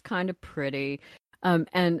backlit, and it's kind of pretty.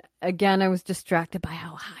 And again, I was distracted by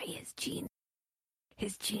how high his jeans.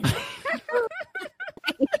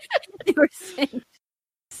 They were cinched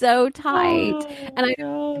so tight, and I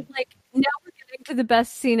like now we're getting to the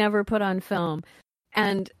best scene ever put on film.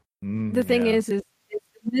 And the thing is the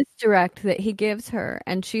misdirect that he gives her,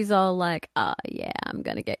 and she's all like, yeah, I'm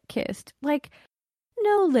gonna get kissed." Like,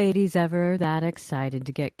 no lady's ever that excited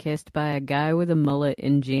to get kissed by a guy with a mullet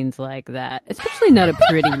and jeans like that, especially not a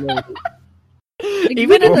pretty lady. Like,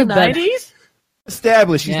 Even in the better. 90s?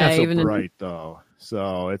 Established. He's Yeah, not so even in- bright though.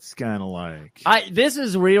 So it's kind of like This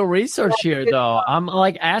is real research here, though. I'm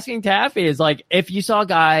like asking Taffy is like, if you saw a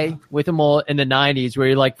guy with a mullet in the 90s where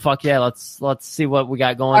you're like, fuck yeah, let's see what we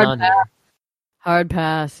got going on here. Hard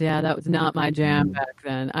pass. Yeah, that was not my jam back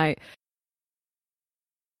then.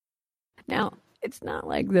 Now, it's not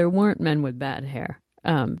like there weren't men with bad hair.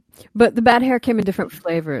 But the bad hair came in different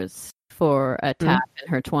flavors for Taff in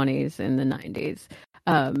her 20s in the 90s.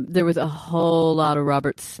 There was a whole lot of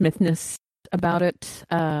Robert Smithness about it.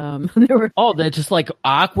 There were They're just like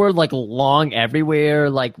awkward, like long everywhere,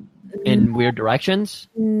 like in weird directions.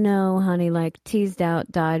 no, honey, like teased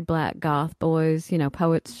out, dyed black goth boys,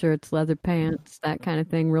 poets shirts, leather pants, that kind of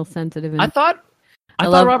thing, real sensitive. And I thought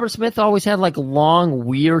love- Robert Smith always had like long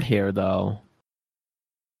weird hair though.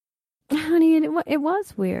 honey, it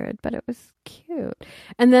was weird, but it was cute.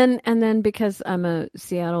 And then because I'm a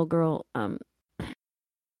Seattle girl,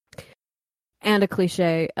 and a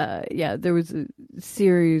cliche, there was a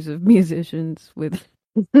series of musicians with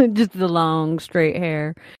just the long straight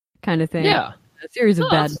hair kind of thing. Yeah. A series of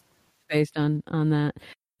bad Nice. based on that.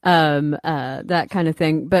 That kind of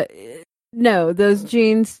thing. But no, those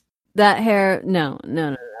jeans, that hair, no.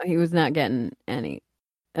 He was not getting any,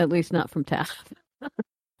 at least not from Taff.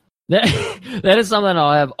 That is something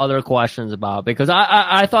I'll have other questions about because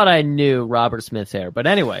I thought I knew Robert Smith's hair, but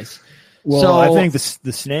anyways. well, so, I think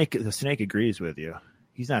the snake agrees with you.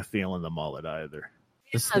 He's not feeling the mullet either.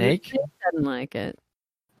 the snake. The snake doesn't like it.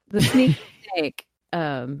 The sneaky snake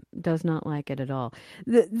does not like it at all.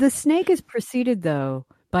 The snake is preceded though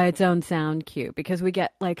by its own sound cue because we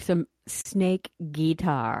get like some snake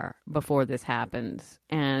guitar before this happens,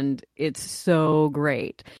 and it's so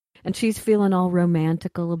great. And she's feeling all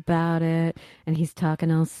romantical about it, and he's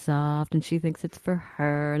talking all soft, and she thinks it's for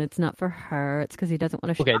her, and it's not for her. It's because he doesn't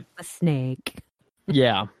want to shock the snake.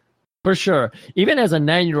 Yeah, for sure. Even as a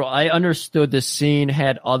 9-year-old, I understood the scene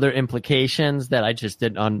had other implications that I just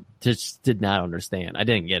did not understand. I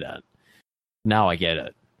didn't get it. Now I get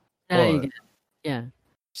it. Now you get it. Yeah.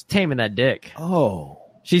 She's taming that dick. Oh,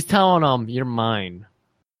 She's telling him, "You're mine."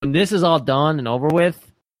 When this is all done and over with,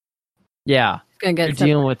 yeah, Gonna get you're some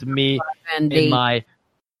dealing with me Fendi.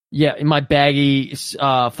 in my baggy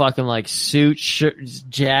fucking like suit, shirt,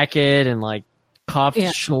 jacket, and like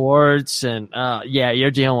cuffed shorts, and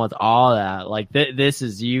you're dealing with all that. Like this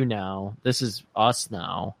is you now. This is us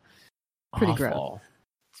now. Pretty Awful. gross.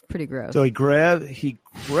 It's pretty gross. So he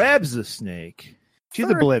grabs the snake. She's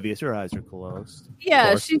oblivious. Her eyes are closed.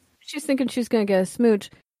 Yeah, she's thinking she's gonna get a smooch,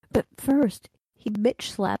 but first he bitch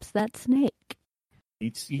slaps that snake.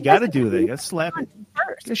 You got to do that. You got to slap it.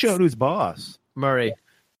 First. You show who's boss. Murray,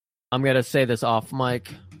 I'm gonna say this off mic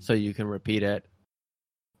so you can repeat it.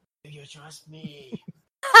 Do you trust me?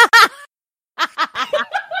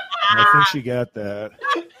 I think she got that.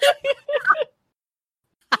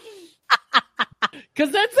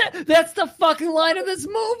 Because that's the fucking line of this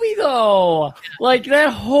movie, though. Like,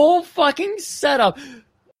 that whole fucking setup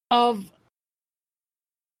of...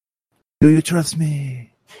 Do you trust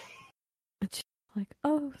me? Like,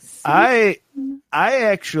 oh, I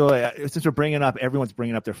actually, since we're bringing up, everyone's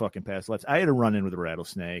bringing up their fucking past lives. I had a run in with a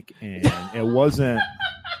rattlesnake, and it wasn't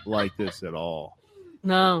like this at all.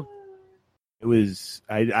 No, it was.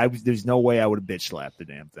 I was. There's no way I would have bitch slapped the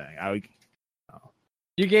damn thing.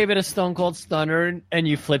 You gave it a stone cold stunner, and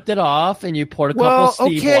you flipped it off, and you poured a couple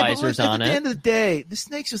Steve Weisers on it. At the end of the day, the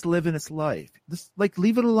snake's just living its life.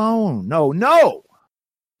 Leave it alone. No.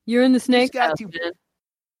 You're in the snake house.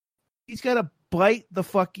 He's got to bite the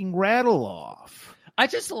fucking rattle off. I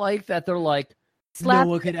just like that they're like, no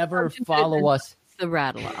one could ever follow us. The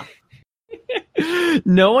rattle off.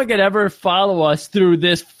 No one could ever follow us through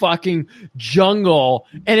this fucking jungle,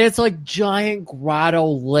 and it's like giant grotto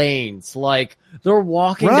lanes. Like they're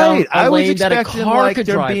walking down a lane that a car could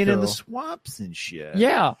drive being through. In the swamps and shit.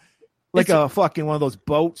 Yeah, like a fucking one of those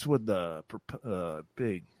boats with the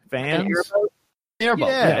big fans. Airboat.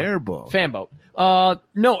 Yeah, airboat. Fan boat.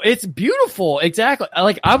 No, it's beautiful. Exactly.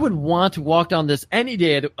 Like, I would want to walk down this any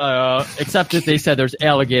day, except if they said there's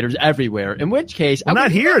alligators everywhere. In which case, I'm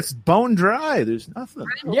not here. It's bone dry. There's nothing.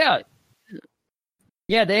 Yeah.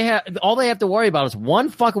 Yeah, all they have to worry about is one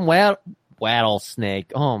fucking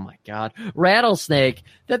rattlesnake. Oh my god, rattlesnake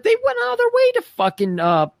that they went out of their way to fucking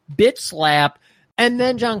bitch slap, and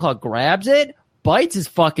then Jean-Claude grabs it, bites his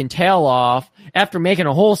fucking tail off after making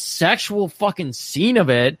a whole sexual fucking scene of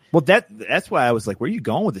it. Well, that's why I was like, where are you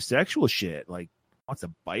going with the sexual shit? Like, wants to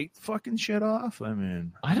bite fucking shit off? I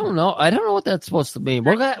mean, I don't know what that's supposed to mean.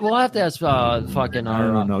 We'll have to ask fucking our...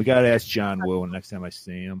 I don't know. We got to ask John Woo next time I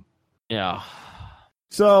see him. Yeah.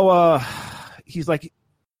 So, he's like,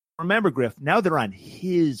 remember, Griff, now they're on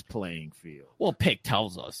his playing field. Well, Pick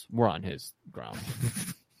tells us we're on his ground.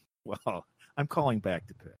 Well, I'm calling back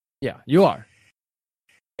to Pick. Yeah, you are.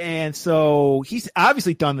 And so he's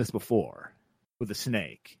obviously done this before with a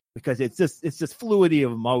snake because it's just fluidity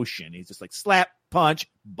of emotion. He's just like slap, punch,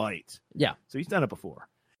 bite. Yeah. So he's done it before.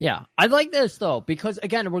 Yeah. I like this though, because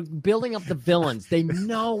again, we're building up the villains. They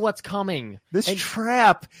know what's coming. This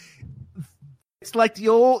trap, it's like the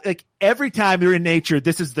old, like every time they're in nature,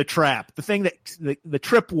 this is the trap. The thing that the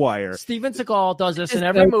tripwire. Steven Seagal does this in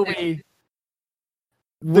every movie.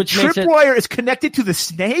 The tripwire is connected to the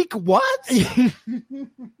snake? What? Why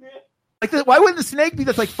wouldn't the snake be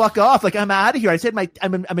just like, fuck off? Like, I'm out of here. I said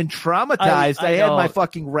I'm in traumatized. I had my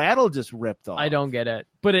fucking rattle just ripped off. I don't get it.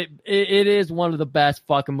 But it is one of the best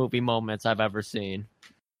fucking movie moments I've ever seen.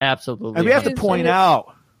 Absolutely. And we have to point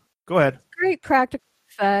out. Go ahead. Great practical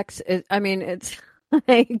effects. It's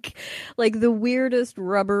like the weirdest,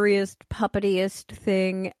 rubberiest, puppetiest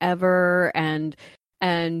thing ever.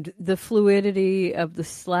 And the fluidity of the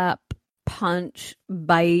slap, punch,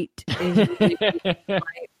 bite is really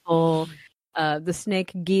delightful. The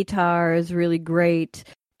snake guitar is really great.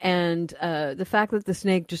 And the fact that the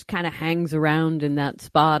snake just kind of hangs around in that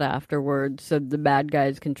spot afterwards so the bad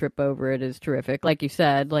guys can trip over it is terrific. Like you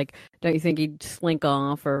said, don't you think he'd slink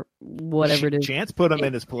off or whatever it is? Chance put him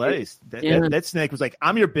in his place. That snake was like,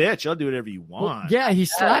 I'm your bitch. I'll do whatever you want. Well, yeah, he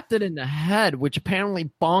slapped it in the head, which apparently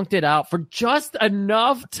bonked it out for just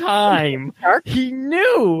enough time. He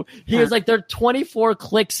knew. He was like, there are 24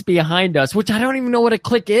 clicks behind us, which I don't even know what a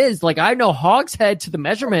click is. Like, I know hog's head to the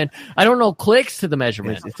measurement. I don't know clicks to the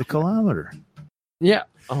measurement. It's a kilometer. Yeah.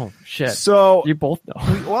 Oh, shit. So you both know.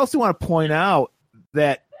 We also want to point out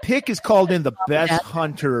that Pick is called in the best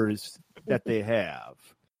hunters that they have.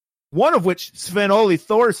 One of which, Sven-Ole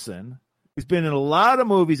Thorsen, who's been in a lot of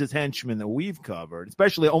movies as henchman that we've covered,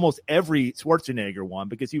 especially almost every Schwarzenegger one,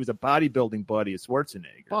 because he was a bodybuilding buddy of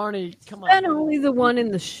Schwarzenegger. Barney, come on. Sven-Ole the one in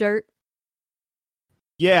the shirt.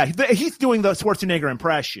 Yeah, he's doing the Schwarzenegger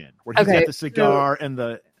impression, where he's got the cigar and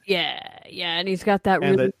the... Yeah, and he's got that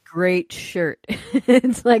really great shirt.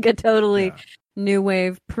 It's like a totally new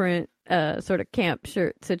wave print sort of camp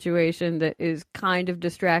shirt situation that is kind of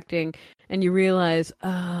distracting, and you realize,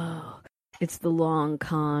 oh, It's the long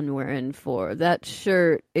con we're in for. That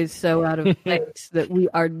shirt is so out of place that we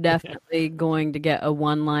are definitely going to get a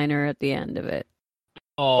one-liner at the end of it.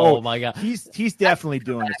 Oh my god, he's definitely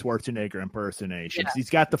doing the Schwarzenegger impersonations. Yeah. He's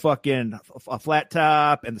got the fucking a flat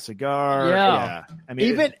top and the cigar. Yeah. I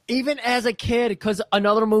mean, even as a kid, because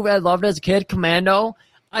another movie I loved as a kid, Commando.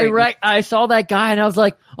 I saw that guy and I was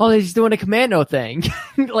like, oh, he's doing a Commando thing.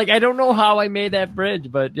 Like, I don't know how I made that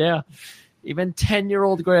bridge, but yeah, even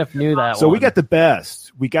 10-year-old Griff knew that. So we got the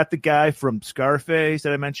best. We got the guy from Scarface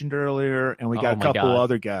that I mentioned earlier, and we got a couple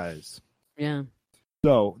other guys. Yeah.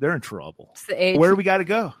 So they're in trouble. Where do we got to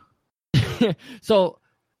go? So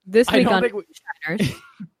this week on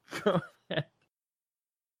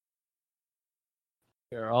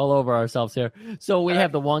we're all over ourselves here. So we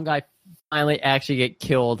have the one guy finally actually get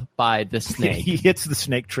killed by the snake. He hits the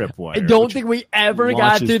snake trip wire. I don't think we ever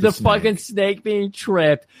got through the fucking snake being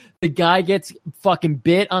tripped. The guy gets fucking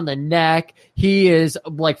bit on the neck. He is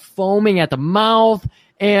like foaming at the mouth.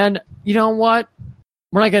 And you know what?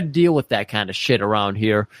 We're not going to deal with that kind of shit around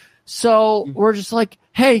here. So we're just like,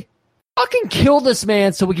 hey, fucking kill this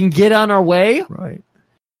man so we can get on our way. Right.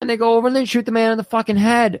 And they go over and they shoot the man in the fucking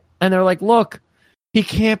head. And they're like, look, he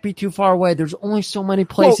can't be too far away. There's only so many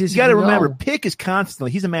places. You got to remember, Pick is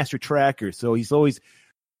constantly, he's a master tracker. So he's always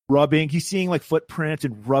rubbing. He's seeing like footprints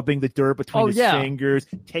and rubbing the dirt between his fingers,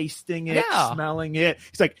 tasting it, smelling it.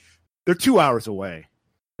 He's like, they're 2 hours away.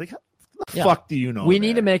 Like, the fuck do you know? We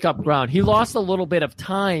need to make up ground. He lost a little bit of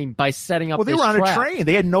time by setting up. Well, they were on trap. A train.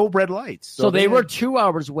 They had no red lights, so they were 2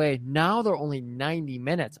 hours away. Now they're only 90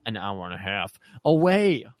 minutes, an hour and a half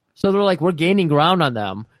away. So they're like, we're gaining ground on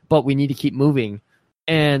them, but we need to keep moving.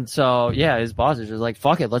 And so, his boss is just like,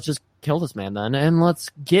 fuck it, let's just kill this man then, and let's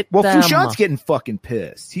get. Well, Fouchon's getting fucking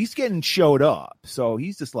pissed. He's getting showed up, so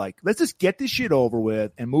he's just like, let's just get this shit over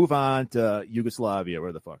with and move on to Yugoslavia,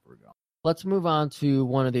 where the fuck we're going. Let's move on to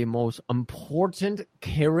one of the most important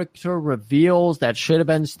character reveals that should have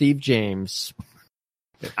been Steve James.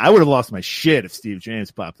 I would have lost my shit if Steve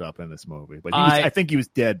James popped up in this movie, but I think he was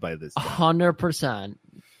dead by this time. 100%.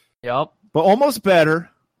 Yep. But almost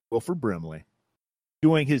better, Wilford Brimley,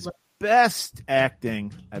 doing his best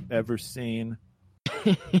acting I've ever seen.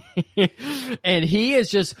 And he is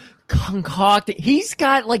just concocting. He's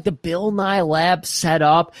got like the Bill Nye lab set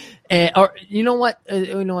up, or you know what?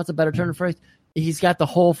 What's a better turn of phrase? He's got the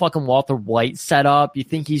whole fucking Walter White set up. You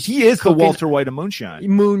think he is the Walter White of Moonshine?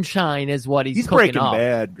 Moonshine is what he's Breaking up.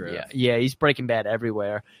 Bad. Griff. Yeah, he's Breaking Bad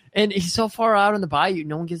everywhere, and he's so far out in the bayou,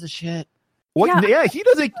 no one gives a shit. What? Yeah, he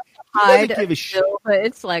doesn't give a shit. But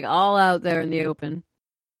it's like all out there in the open.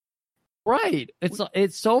 Right.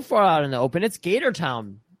 It's so far out in the open. It's Gator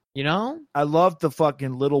Town, you know? I love the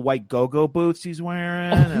fucking little white go-go boots he's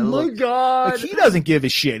wearing. Oh my God. Like, he doesn't give a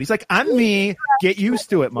shit. He's like, I'm me. Get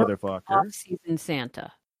used to it, motherfucker. Off-season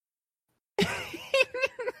Santa.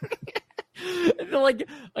 Like,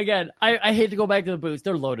 again, I hate to go back to the boots.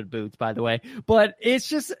 They're loaded boots, by the way. But it's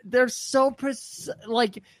just, they're so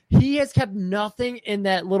like, he has kept nothing in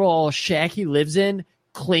that little shack he lives in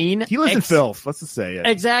clean. He lives in filth. Let's just say it.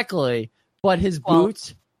 Exactly. But his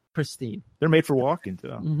boots, pristine. They're made for walking, too.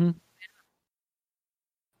 Mm-hmm.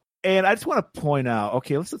 And I just want to point out,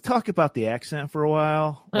 okay, let's talk about the accent for a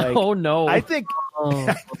while. Like, oh, no. I think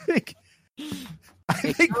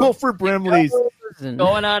Wilford Brimley's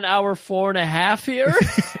going on hour 4.5 here.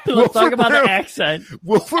 Let's talk about the accent.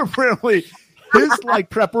 Wilford Brimley, his like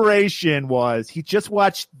preparation was he just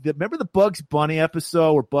watched remember the Bugs Bunny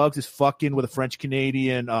episode where Bugs is fucking with a French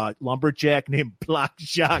Canadian lumberjack named Black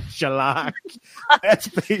Jacques Chalac. That's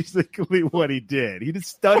basically what he did. He just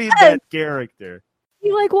studied that character.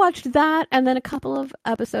 He like watched that and then a couple of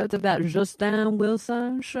episodes of that Justin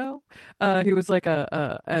Wilson show. He was like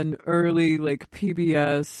an early like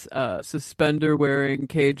PBS suspender wearing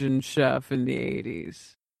Cajun chef in the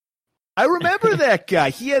 80s. I remember that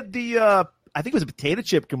guy. He had the I think it was a potato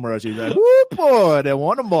chip commercial. He's like, "Whoop boy, they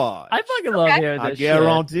want them all." I fucking love hearing this. I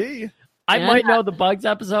guarantee. I might know the Bugs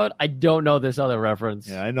episode. I don't know this other reference.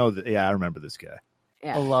 Yeah, I know that. Yeah, I remember this guy.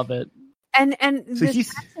 Yeah. I love it. And so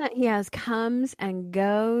this accent he has comes and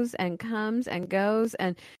goes and comes and goes,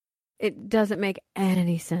 and it doesn't make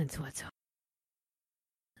any sense whatsoever.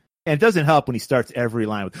 And it doesn't help when he starts every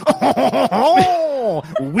line with "oh,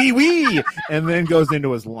 wee wee," and then goes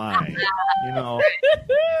into his line. You know,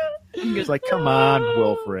 it's like, come on,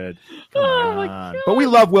 Wilfred, come on. But we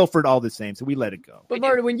love Wilfred all the same, so we let it go. But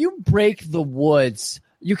Marty, when you break the woods,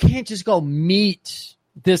 you can't just go meet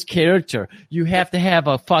this character. You have to have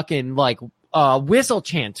a fucking like whistle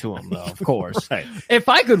chant to him, though. Of course, right. If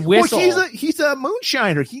I could whistle, he's a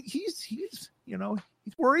moonshiner. He's he's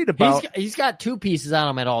worried about. He's got two pieces on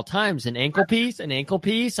him at all times: an ankle piece,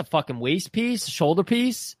 a fucking waist piece, a shoulder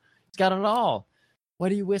piece. He's got it all. Why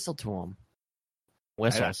do you whistle to him?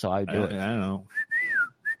 Whistle, so I do it. I don't know.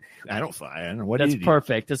 I don't know. What That's do you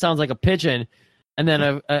perfect. It sounds like a pigeon. And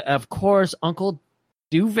then, of course, Uncle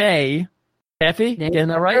Duvet. Effie, getting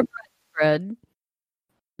that right? Fred.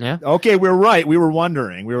 Yeah. Okay, we're right. We were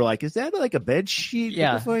wondering. We were like, is that like a bed sheet?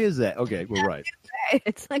 Yeah. What the fuck is that? Okay, we're right.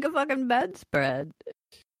 It's like a fucking bedspread.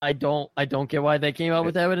 I don't get why they came up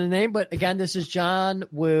with that with a name, but again, this is John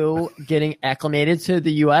Woo getting acclimated to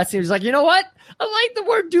the U.S. He was like, you know what? I like the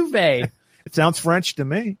word duvet. It sounds French to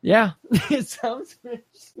me. Yeah, it sounds French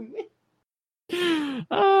to me.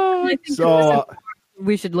 Oh, so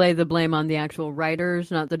we should lay the blame on the actual writers,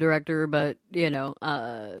 not the director. But again,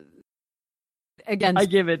 I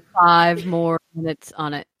give it 5 more minutes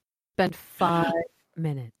on it. Spent 5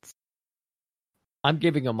 minutes. I'm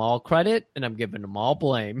giving them all credit, and I'm giving them all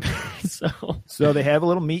blame. So they have a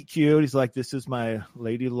little meet cute. He's like, "This is my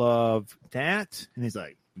lady love tat," and he's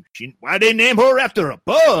like, "Why they name her after a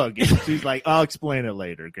bug?" And she's like, "I'll explain it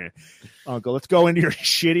later." Okay, Uncle, let's go into your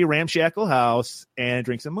shitty ramshackle house and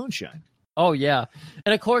drink some moonshine. Oh yeah,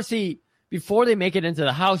 and of course before they make it into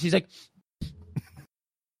the house, he's like,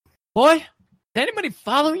 "Boy, is anybody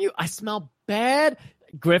following you? I smell bad."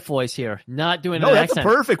 Griff voice here, not doing an that's accent. a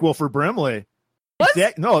perfect Wilford Brimley.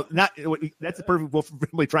 What? No, not that's a perfect Wilford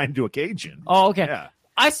Brimley trying to do a Cajun. Oh, okay. Yeah.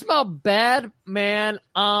 I smell bad, man,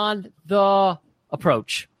 on the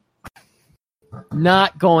approach.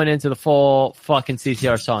 Not going into the full fucking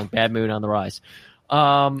CCR song, Bad Mood on the Rise.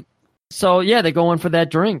 So, yeah, they're going for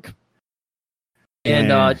that drink.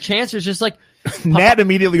 And Chance is just like... Nat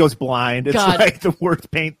immediately goes blind. It's God. like the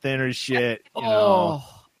worst paint thinner shit. You know?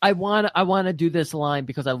 I want to do this line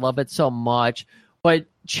because I love it so much. But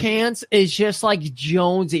Chance is just like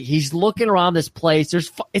Jonesy. He's looking around this place.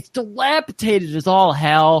 It's dilapidated as all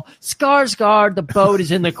hell. Skarsgård, the boat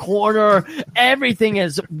is in the corner. Everything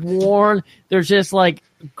is worn. There's just like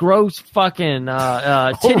gross fucking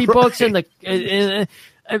titty books in the.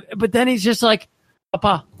 But then he's just like,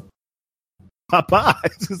 Papa,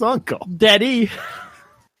 it's his uncle, Daddy,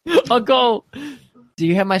 Uncle. Do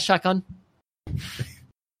you have my shotgun?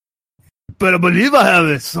 But I believe I have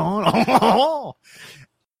it, son.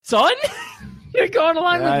 Son? You're going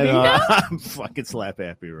along with me now? I'm fucking slap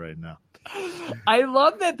happy right now. I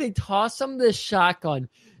love that they toss him this shotgun.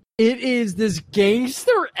 It is this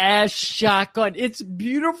gangster ass shotgun. It's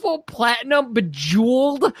beautiful, platinum,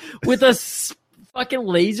 bejeweled with a fucking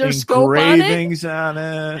laser scope on it. Engravings on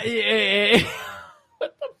it.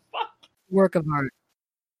 What the fuck? Work of art.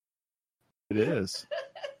 It is.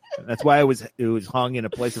 That's why it was hung in a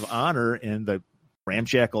place of honor in the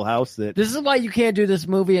ramshackle house. This is why you can't do this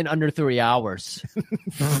movie in under 3 hours.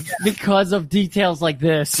 Because of details like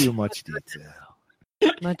this. Too much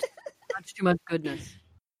detail. Much too much goodness.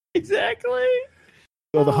 Exactly.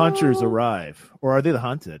 So the hunters arrive. Or are they the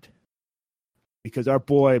hunted? Because our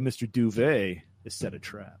boy, Mr. Duvet, has set a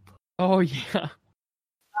trap. Oh, yeah.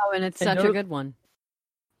 Oh, and it's such a good one.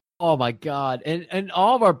 Oh my God. And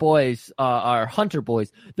all of our boys, our hunter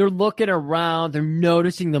boys, they're looking around, they're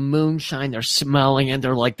noticing the moonshine, they're smelling, and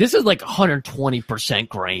they're like, this is like 120%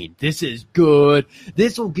 grain. This is good.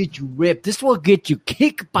 This will get you ripped. This will get you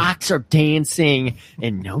kickboxer dancing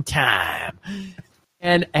in no time.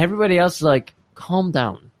 And everybody else is like, calm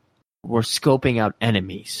down. We're scoping out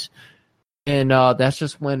enemies. And that's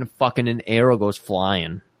just when fucking an arrow goes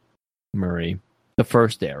flying, Murray. The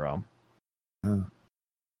first arrow. Oh.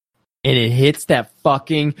 And it hits that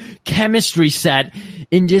fucking chemistry set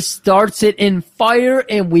and just starts it in fire,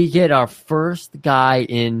 and we get our first guy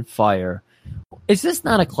in fire. Is this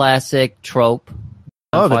not a classic trope?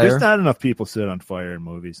 Oh, there's not enough people sit on fire in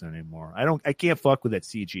movies anymore. I can't fuck with that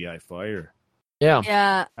CGI fire. Yeah.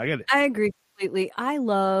 Yeah. I agree completely. I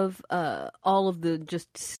love all of the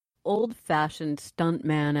just old-fashioned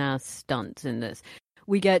stuntman-ass stunts in this.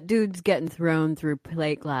 We get dudes getting thrown through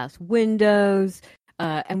plate glass windows.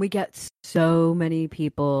 And we get so many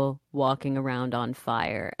people walking around on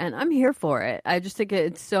fire, and I'm here for it. I just think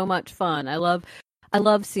it's so much fun. I love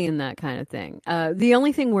seeing that kind of thing. The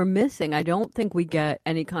only thing we're missing, I don't think we get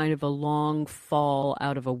any kind of a long fall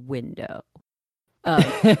out of a window.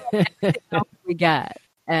 We get,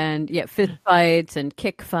 and fist fights and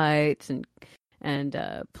kick fights and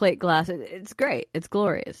plate glass. It's great. It's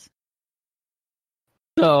glorious.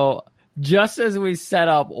 So, just as we set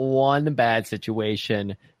up one bad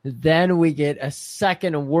situation, then we get a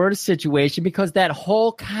second worse situation because that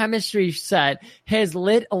whole chemistry set has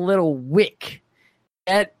lit a little wick.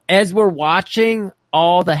 As we're watching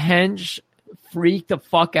all the hench freak the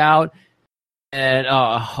fuck out, And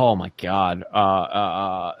oh my God,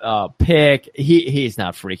 Pick, he's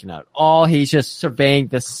not freaking out at all. He's just surveying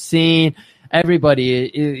the scene.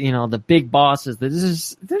 Everybody, the big bosses,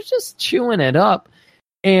 they're just chewing it up.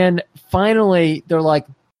 And finally, they're like,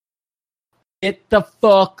 "Get the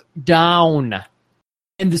fuck down!"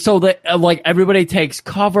 And so that everybody takes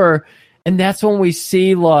cover, and that's when we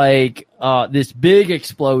see this big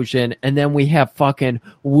explosion, and then we have fucking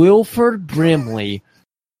Wilford Brimley,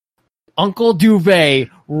 Uncle Duvet,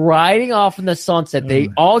 riding off in the sunset. They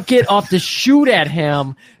all get off to shoot at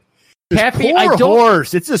him. Pappy,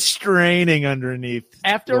 horse. It's a straining underneath.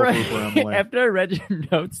 After I read your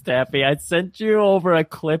notes, Taffy, I sent you over a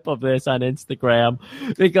clip of this on Instagram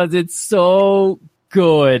because it's so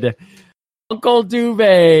good. Uncle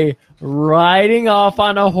Duvet riding off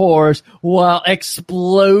on a horse while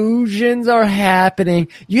explosions are happening.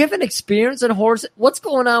 You have an experience in horse. What's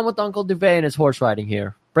going on with Uncle Duvet and his horse riding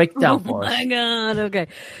here? Break it down for us. Oh my God. Okay.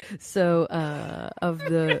 So, of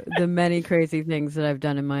the many crazy things that I've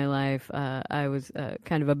done in my life, I was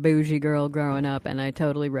kind of a bougie girl growing up, and I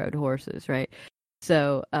totally rode horses, right?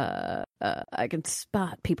 So, I can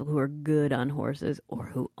spot people who are good on horses or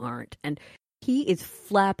who aren't. And he is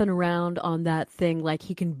flapping around on that thing like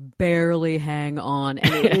he can barely hang on,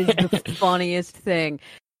 and it is the funniest thing.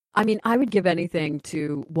 I mean, I would give anything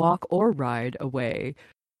to walk or ride away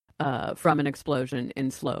from an explosion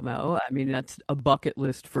in slow-mo. I mean, that's a bucket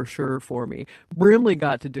list for sure for me. Brimley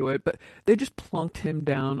got to do it, but they just plunked him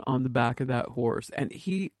down on the back of that horse, and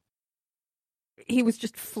he was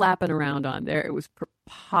just flapping around on there. It was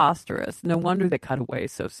preposterous. No wonder they cut away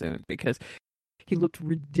so soon, because he looked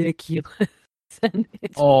ridiculous.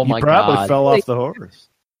 Oh my God. He probably fell off the horse.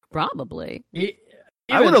 Probably.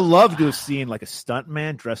 I would have loved to have seen like a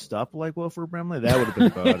stuntman dressed up like Wilford Brimley. That would have been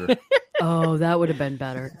better. Oh, that would have been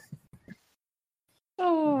better.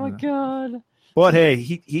 Oh my God. But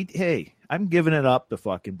hey, I'm giving it up to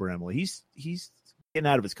fucking Brimley. He's getting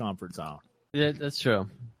out of his comfort zone. Yeah, that's true.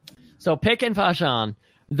 So Pick and Fashan,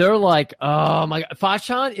 they're like, oh my God.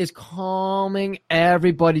 Fashan is calming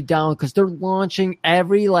everybody down because they're launching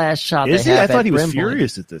every last shot. Is he? I thought he was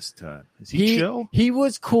furious at this time. Is he chill? He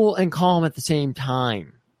was cool and calm at the same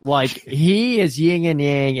time. Like, he is yin and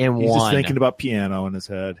yang in one. He's just thinking about piano in his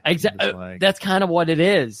head. Exactly. That's kind of what it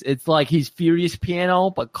is. It's like he's furious piano,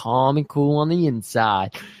 but calm and cool on the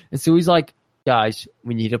inside. And so he's like, guys,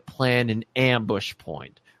 we need to plan an ambush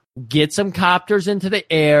point. Get some copters into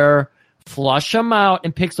the air, flush them out,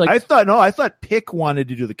 and Pick's like... I thought Pick wanted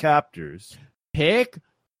to do the copters. Pick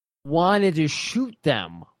wanted to shoot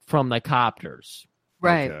them from the copters.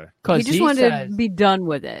 Right. Okay. He just wanted to be done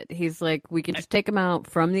with it. He's like, we can just take them out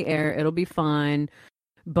from the air. It'll be fine.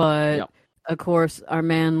 But, of course, our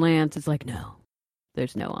man Lance is like, no,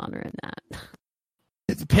 there's no honor in that.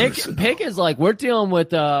 Pick is like, we're dealing with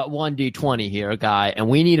 1d20 here, guy, and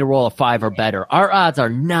we need to roll a 5 or better. Our odds are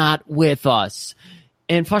not with us.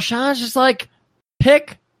 And Fashan's just like,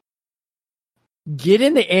 Pick, get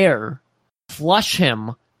in the air, flush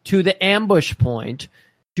him to the ambush point.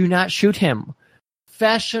 Do not shoot him.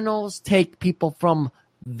 Professionals take people from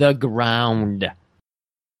the ground.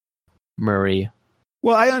 Murray.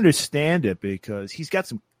 Well, I understand it because he's got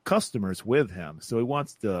some customers with him, so he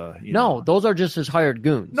wants to. No, those are just his hired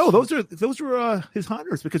goons. No, those are his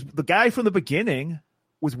hunters because the guy from the beginning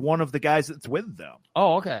was one of the guys that's with them.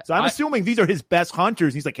 Oh, okay. So I'm assuming these are his best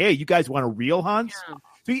hunters. He's like, hey, you guys want a real hunt? Yeah.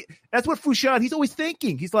 So that's what Fashan. He's always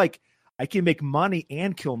thinking. He's like, I can make money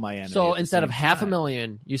and kill my enemy. So instead of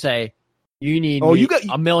 $500,000, you say. You need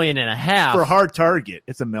 $1.5 million. For a hard target,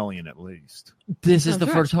 it's $1 million at least. This is the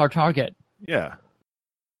first hard target. Yeah.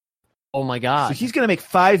 Oh my God. So he's going to make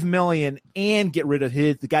 $5 million and get rid of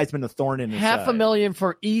the guy's been a thorn in his side. $500,000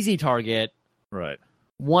 for easy target. Right.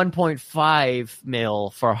 1.5 mil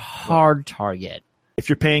for hard target. If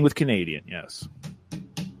you're paying with Canadian, yes.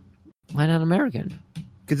 Why not American?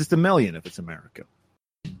 Because it's $1 million if it's America.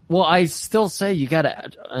 Well, I still say you got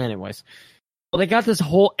to. Anyways. Well, they got this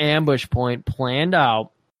whole ambush point planned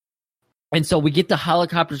out. And so we get the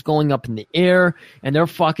helicopters going up in the air, and they're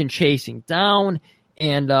fucking chasing down.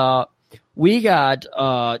 And we got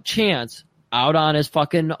Chance out on his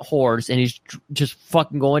fucking horse, and he's just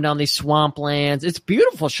fucking going down these swamplands. It's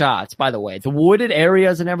beautiful shots, by the way. The wooded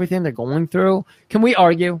areas and everything they're going through. Can we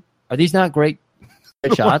argue? Are these not great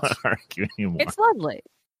shots? It's lovely.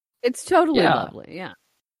 It's totally lovely, yeah.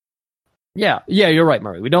 Yeah, you're right,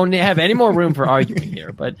 Murray. We don't have any more room for arguing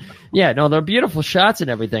here. But, yeah, no, they're beautiful shots and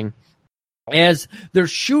everything. As they're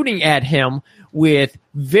shooting at him with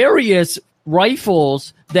various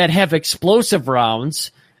rifles that have explosive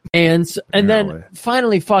rounds, And then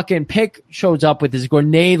finally fucking Pick shows up with his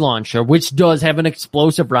grenade launcher, which does have an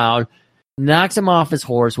explosive round, knocks him off his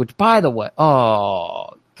horse, which, by the way, I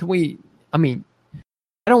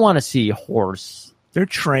don't want to see a horse. They're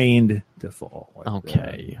trained to fall.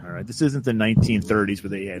 Okay. All right. This isn't the 1930s where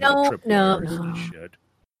they had triple R's and shit.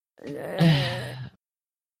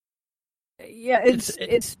 Yeah,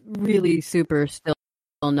 it's really super still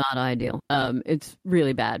not ideal. It's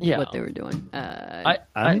really bad what they were doing.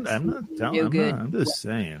 I'm just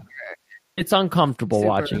saying. It's uncomfortable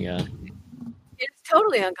watching it. It's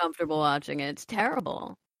totally uncomfortable watching it. It's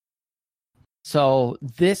terrible. So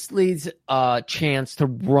this leads Chance to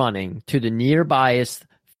running to the nearbyest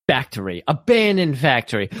factory, abandoned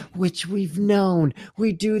factory, which we've known.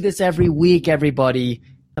 We do this every week, everybody.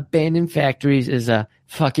 Abandoned factories is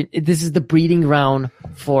this is the breeding ground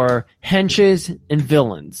for henches and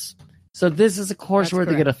villains. So this is, of course, where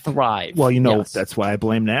they're going to thrive. Well, that's why I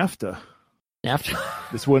blame NAFTA.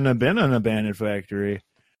 NAFTA? This wouldn't have been an abandoned factory if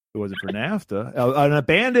it wasn't for NAFTA. An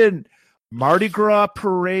abandoned Mardi Gras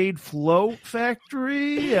parade float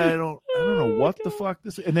factory? I don't know what the fuck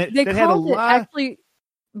this is. And they had a lot. Actually,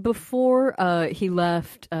 before he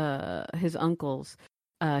left his uncle's,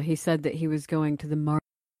 he said that he was going to the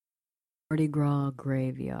Mardi Gras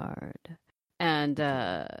graveyard. And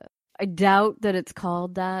I doubt that it's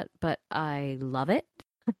called that, but I love it.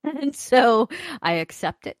 And so I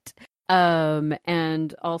accept it.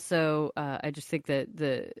 And also, I just think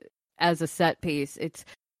that as a set piece, it's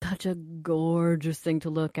such a gorgeous thing to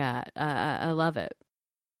look at. I love it.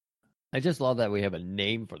 I just love that we have a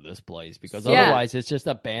name for this place, because otherwise it's just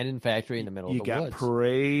an abandoned factory in the middle of the woods. You got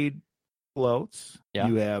parade floats. Yeah.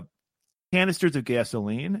 You have canisters of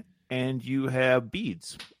gasoline, and you have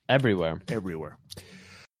beads everywhere.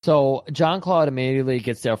 So Jean-Claude immediately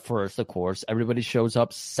gets there first, of course. Everybody shows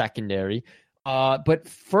up secondary. But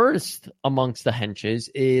first amongst the henches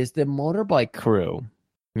is the motorbike crew.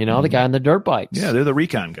 The guy on the dirt bikes. Yeah, they're the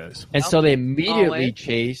recon guys. And so they immediately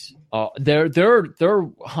chase. They're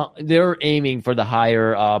aiming for the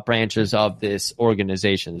higher branches of this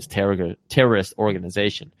organization, this terrorist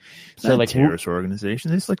organization. It's not a terrorist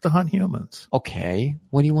organization. It's like the hunt humans. Okay,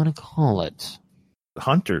 what do you want to call it?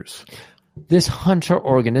 Hunters. This hunter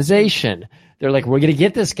organization. They're like, we're going to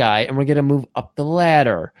get this guy and we're going to move up the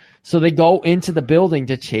ladder. So they go into the building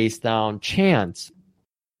to chase down Chance.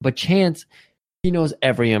 But Chance, he knows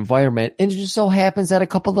every environment. And it just so happens that a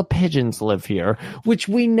couple of pigeons live here, which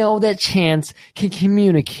we know that Chance can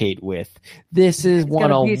communicate with. This is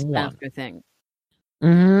 101. Thing.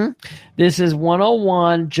 This is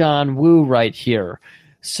 101 John Woo right here.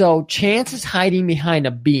 So Chance is hiding behind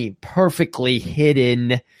a beam, perfectly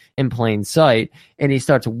hidden in plain sight, and he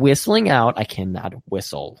starts whistling out. I cannot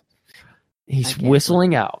whistle. He's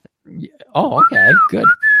whistling out. Oh, okay, good.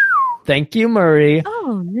 Thank you, Murray.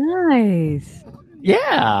 Oh, nice.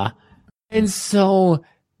 Yeah. And so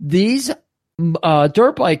these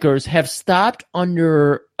dirt bikers have stopped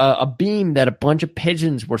under a beam that a bunch of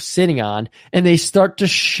pigeons were sitting on, and they start to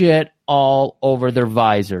shit all over their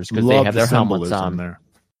visors because they have their helmets on. There.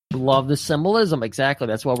 Love the symbolism. Exactly.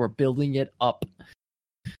 That's why we're building it up.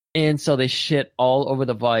 And so they shit all over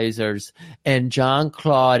the visors. And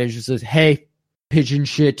Jean-Claude is just says, hey, pigeon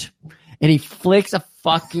shit. And he flicks a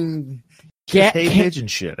fucking... pigeon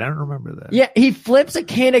shit. I don't remember that. Yeah, he flips a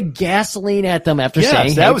can of gasoline at them after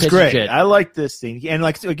saying, that hey, was great. Shit. I like this thing. And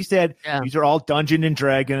like you said, these are all Dungeon and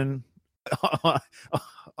Dragon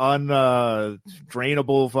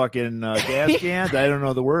drainable fucking gas cans. I don't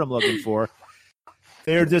know the word I'm looking for.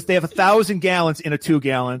 They have 1,000 gallons in a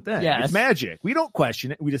 2-gallon thing. Yes. It's magic. We don't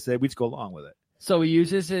question it. We just go along with it. So he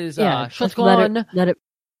uses his let it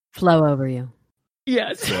flow over you.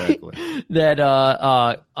 Yes. Exactly. That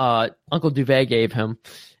Uncle Duvet gave him.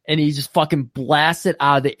 And he just fucking blasts it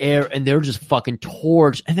out of the air, and they're just fucking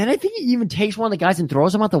torched. And then I think he even takes one of the guys and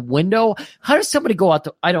throws him out the window. How does somebody go out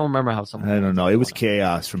I don't remember how someone... I don't know. It was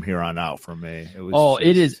chaos from here on out for me.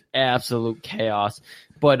 It is absolute chaos.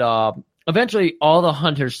 But eventually, all the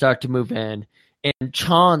hunters start to move in, and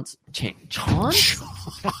Chance?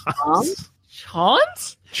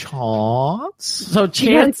 So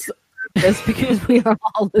Chance... Just because we are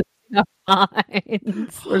all losing our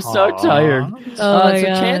minds. We're so tired. Oh,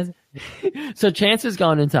 God. So Chance has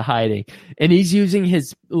gone into hiding, and he's using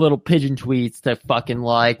his little pigeon tweets to fucking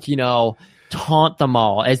taunt them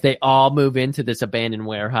all as they all move into this abandoned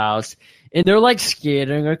warehouse. And they're like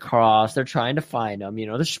skidding across. They're trying to find them.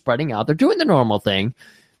 They're spreading out. They're doing the normal thing.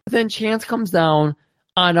 But then Chance comes down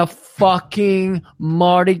on a fucking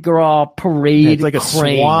Mardi Gras parade. It's like a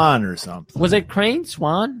crane. swan or something. Was it crane?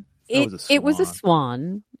 Swan? It was a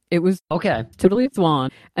swan. It was Okay. totally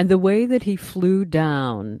Swan. And the way that he flew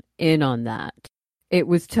down in on that, it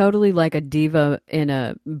was totally like a diva in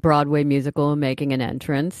a Broadway musical making an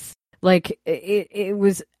entrance. Like, it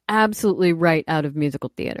was absolutely right out of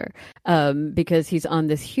musical theater, because he's on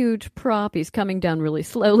this huge prop. He's coming down really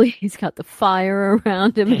slowly. He's got the fire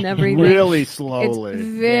around him and everything. Really slowly. It's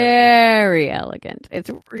very elegant. It's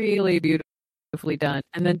really beautifully done.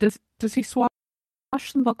 And then does he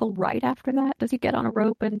swashbuckle right after that? Does he get on a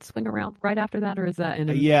rope and swing around right after that, or is that in?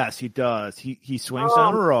 Yes, he does. He swings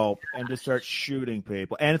on a rope and just starts shooting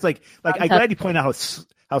people. And it's like I'm glad you point out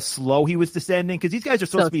how slow he was descending, because these guys are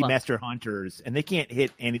supposed to be slow. master hunters and they can't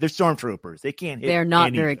hit any. They're stormtroopers. They can't hit. They're not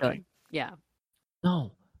anything. very good. Yeah.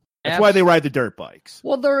 No. That's why they ride the dirt bikes.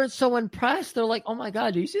 Well, they're so impressed. They're like, "Oh my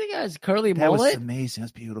god, do you see the guy's curly That was mullet? amazing.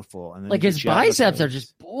 That's beautiful." And then Like he his shot in the biceps are face.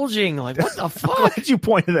 just bulging. Like, what the I'm fuck?" glad you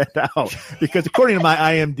pointed that out, because according to my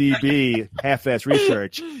IMDb half-ass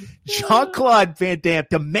research, Jean-Claude Van Damme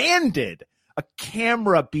demanded a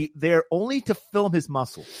camera be there only to film his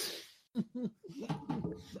muscles.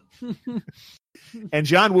 And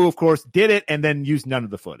John Woo, of course, did it and then used none of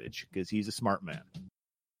the footage because he's a smart man.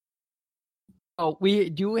 Oh, we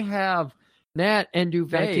do have Nat and Gotta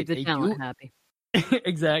Duvet. keep the They talent do- happy.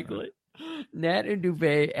 Exactly. Nat and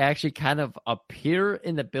Duvet actually kind of appear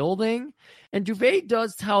in the building, and Duvet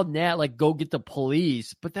does tell Nat, like, go get the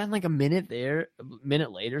police, but then like a minute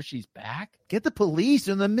later she's back. Get the police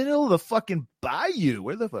in the middle of the fucking bayou.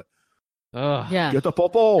 Where the fuck? Ugh. Yeah. Get the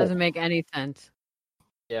popo. Doesn't make any sense.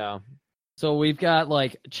 Yeah. So we've got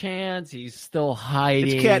like Chance, he's still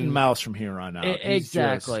hiding. It's cat and mouse from here on out. He's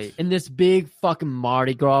Exactly. just- In this big fucking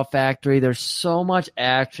Mardi Gras factory, there's so much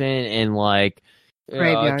action and like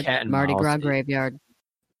Graveyard. cat and Mardi mouse. Gras graveyard.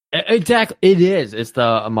 Exactly. It is. It's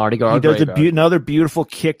the Mardi Gras He does graveyard. another beautiful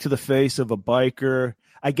kick to the face of a biker.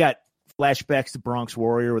 I got flashbacks to Bronx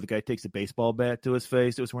Warrior where the guy takes a baseball bat to his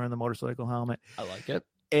face that was wearing the motorcycle helmet. I like it.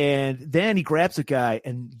 And then he grabs a guy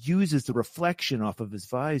and uses the reflection off of his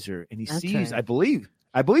visor, and he That's sees, right.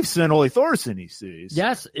 I believe Sven Ole Thorsen he sees.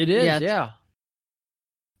 Yes, it is. Yes. Yeah.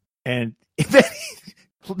 And then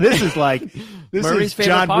this is like, this Murray's is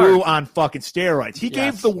favorite John part. Woo on fucking steroids. He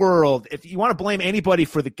gave Yes. the world, if you want to blame anybody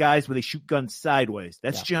for the guys where they shoot guns sideways,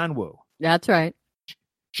 that's Yeah. John Woo. That's right.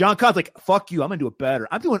 John Con's like, fuck you, I'm going to do it better.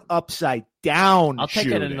 I'm doing upside down I'll take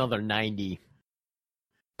shooting. it another 90. He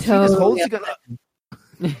just holds Totally. the gun up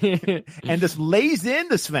and just lays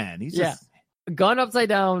into Sven. He's Yeah. just, Gun upside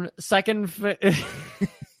down, second.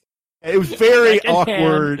 it was very Second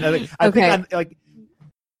awkward. hand. I think Okay. I'm like,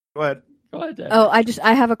 go ahead. Go ahead, Dad. Oh,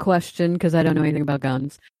 I have a question because I don't know anything about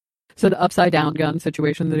guns. So the upside down gun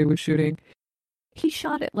situation that he was shooting, he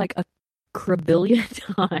shot it like a quadrillion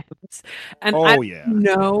times, and I don't Yeah.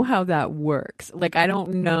 know how that works. Like, I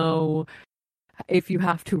don't know if you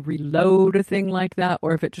have to reload a thing like that,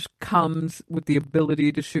 or if it just comes with the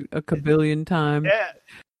ability to shoot a kabillion times.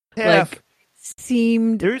 Yeah. Like,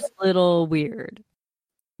 seemed There's- a little weird.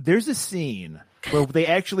 There's a scene where they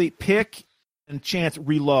actually pick and Chance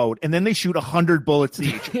reload, and then they shoot 100 bullets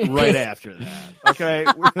each right after that. Okay.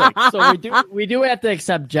 We're like, So we do have to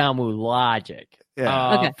accept John Woo logic.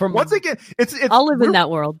 yeah. Okay. From Once again, it's I'll live in we're- that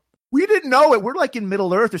world. We didn't know it. We're like in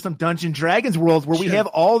Middle Earth or some Dungeon Dragons world where we Sure. have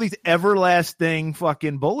all these everlasting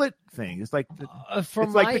fucking bullet things. It's like from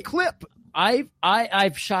it's like my- the clip.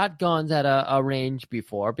 I've shot guns at a range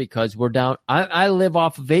before because we're down. I live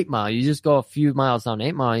off of 8 Mile. You just go a few miles down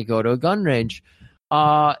 8 Mile, you go to a gun range.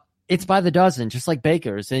 It's by the dozen, just like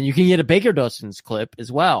Baker's, and you can get a Baker Dozen's clip as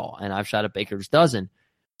well. And I've shot a Baker's dozen,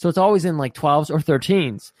 so it's always in like 12s or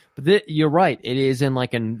 13s. But you're right, it is in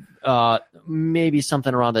like an maybe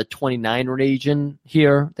something around the 29 region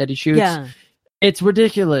here that he shoots. Yeah. It's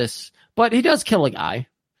ridiculous, but he does kill a guy,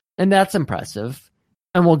 and that's impressive,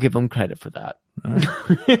 and we'll give him credit for that.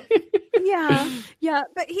 Yeah,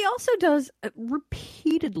 but he also does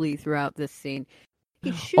repeatedly throughout this scene.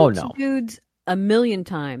 He shoots Oh, no. dudes a million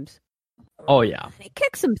times. Oh yeah. And he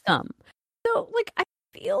kicks him some. So, like, I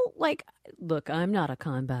feel like, look, I'm not a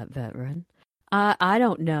combat veteran. I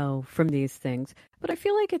don't know from these things, but I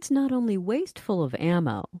feel like it's not only wasteful of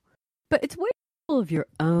ammo, but it's wasteful of your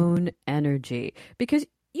own energy because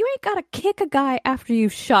you ain't got to kick a guy after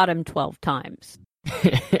you've shot him 12 times.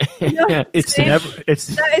 It's never it's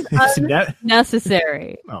That is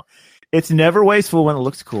unnecessary. it's never wasteful when it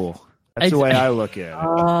looks cool. That's the way I look at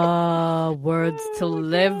it. Words to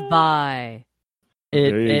live by.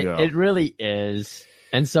 There you go. It really is.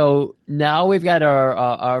 And so now we've got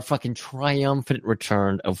our fucking triumphant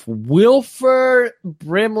return of Wilford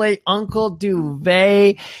Brimley, Uncle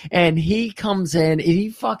Duvet, and he comes in and he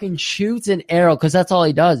fucking shoots an arrow because that's all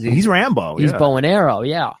he does. He's Rambo. He's bow and arrow,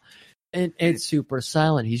 yeah. And it's super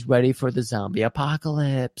silent. He's ready for the zombie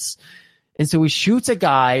apocalypse. And so he shoots a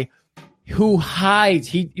guy who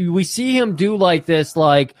hides. We see him do like this,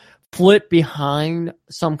 like flip behind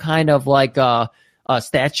some kind of like a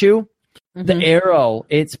statue. Mm-hmm. The arrow,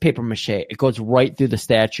 it's paper mache. It goes right through the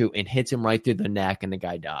statue and hits him right through the neck, and the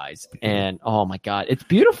guy dies. And oh my god, it's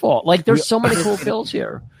beautiful. Like there's so many cool kills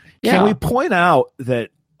here. Yeah. Can we point out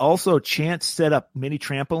that also Chance set up mini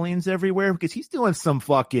trampolines everywhere because he's doing some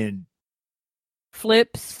fucking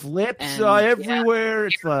flips everywhere.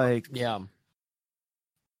 It's like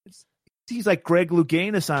he's like Greg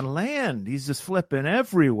Louganis on land. He's just flipping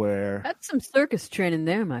everywhere. That's some circus training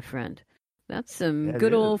there, my friend. That's some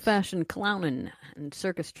good old-fashioned clowning and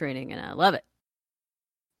circus training, and I love it.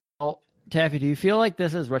 Well, Taffy, do you feel like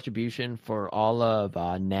this is retribution for all of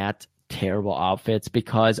Nat's terrible outfits?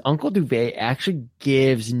 Because Uncle Duvet actually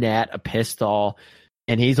gives Nat a pistol,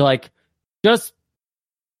 and he's like, just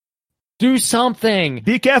do something.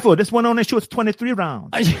 Be careful. This one only shoots 23 rounds.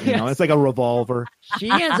 Yes. You know, it's like a revolver.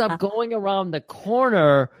 She ends up going around the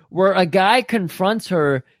corner where a guy confronts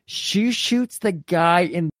her. She shoots the guy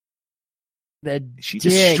in she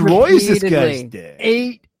destroys this guy's dick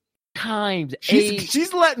 8 times.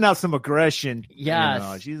 She's letting out some aggression. Yes. You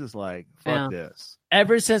know, she's just like, fuck this.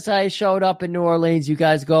 Ever since I showed up in New Orleans, you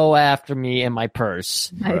guys go after me and my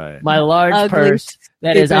purse. Right. My large purse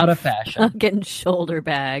that is out of fashion. Fucking shoulder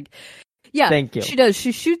bag. Yeah, thank you. She does.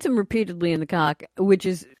 She shoots him repeatedly in the cock, which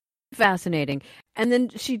is fascinating. And then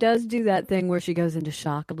she does do that thing where she goes into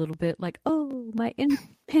shock a little bit, like, oh, my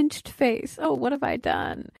pinched face. Oh, what have I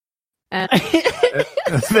done? And then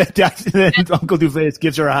Uncle Duvet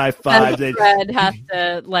gives her a high five. Fred has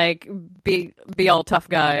to like be all tough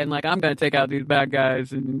guy and like, I'm gonna take out these bad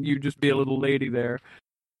guys and you just be a little lady there.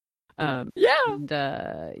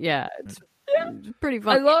 It's pretty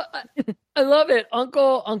fun. I love it.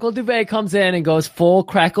 Uncle Duvet comes in and goes full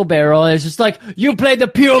Crackle Barrel and it's just like, you play the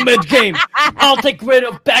pyramid game. I'll take rid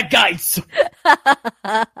of bad guys.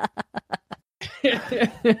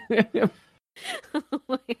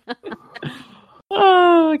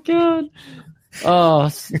 Oh god.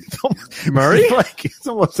 Oh, Murray? It's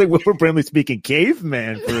almost like Wilford Brimley speaking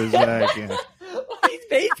caveman for his second. He's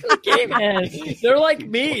basically caveman. They're like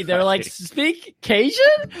me. They're like, speak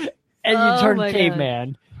Cajun? And you turn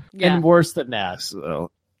caveman. Yeah. And worse than that.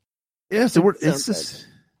 So it's just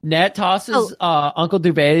Nat tosses Uncle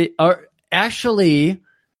Duvet, or actually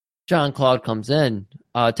John Claude comes in.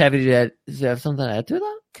 Taffy, does you have something to add to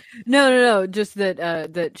that? No. Just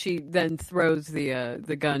that she then throws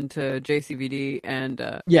the gun to JCVD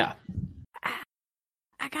and yeah.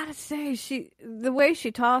 I gotta say, the way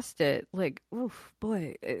she tossed it, like, oof,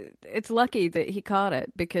 boy, it's lucky that he caught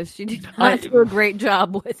it because she did not do a great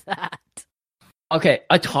job with that. Okay,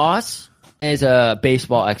 a toss. As a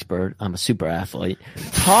baseball expert, I'm a super athlete.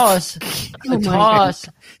 Toss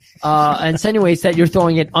insinuates that you're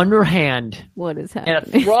throwing it underhand. What is happening?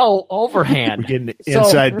 And a throw overhand. We're getting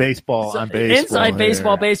inside baseball on baseball.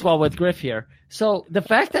 Inside baseball with Griff here. So the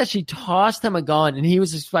fact that she tossed him a gun and he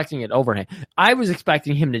was expecting it overhand, I was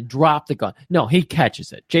expecting him to drop the gun. No, he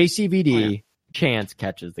catches it. JCVD Chance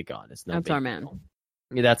catches the gun. It's that's our man.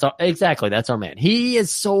 Yeah, that's our man. He is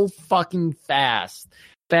so fucking fast.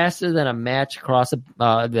 Faster than a match across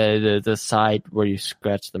the side where you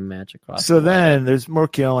scratch the match across. So then there's more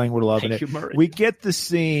killing. We're loving Thank it. you, Murray. We get the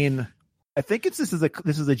scene. I think this is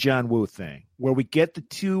a John Woo thing where we get the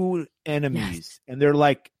two enemies and they're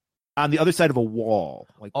like on the other side of a wall.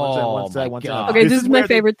 Like one side. Okay, this is my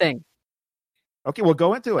favorite thing. Okay, well,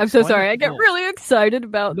 go into it. I'm so sorry. I get really excited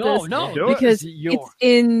about this. No, because it's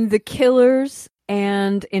in The Killers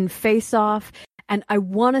and in Face Off. And I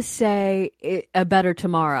want to say A Better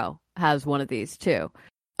Tomorrow has one of these too,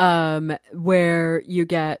 where you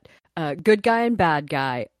get good guy and bad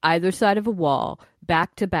guy, either side of a wall,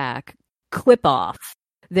 back to back, clip off.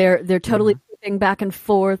 They're totally flipping back and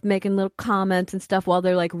forth, making little comments and stuff while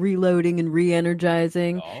they're like reloading and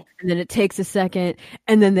re-energizing. Oh. And then it takes a second,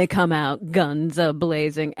 and then they come out, guns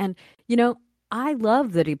blazing. And I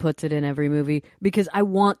love that he puts it in every movie because I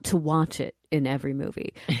want to watch it in every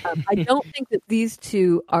movie. I don't think that these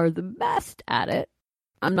two are the best at it.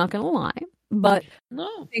 I'm not going to lie, but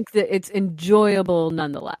I think that it's enjoyable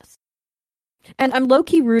nonetheless. And I'm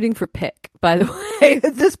low-key rooting for Pick, by the way.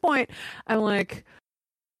 At this point, I'm like,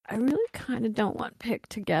 I really kind of don't want Pick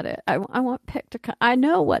to get it. I want Pick to I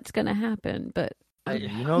know what's going to happen, but... You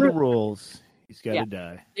know the rules. He's got to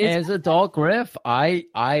die. As adult Griff,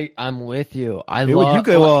 I'm with you.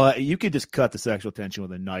 You could just cut the sexual tension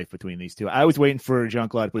with a knife between these two. I was waiting for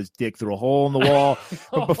Jean-Claude to put his dick through a hole in the wall,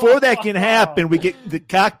 but before that can happen, we get the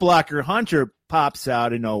cock blocker Hunter pops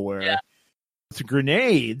out of nowhere with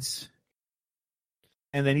grenades.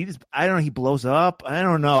 And then he blows up. I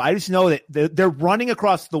don't know. I just know that they're running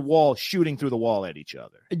across the wall, shooting through the wall at each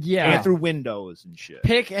other. Yeah. And through windows and shit.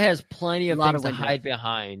 Pick has plenty of things to hide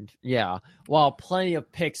behind. Yeah. While plenty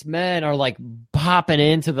of Pick's men are like popping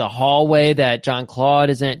into the hallway that Jean-Claude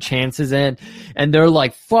is in, Chance is in, and they're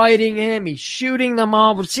like fighting him. He's shooting them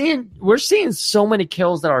all. We're seeing so many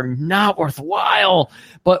kills that are not worthwhile.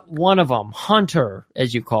 But one of them, Hunter,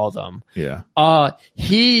 as you call them,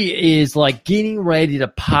 he is like getting ready to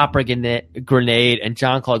pop a grenade, and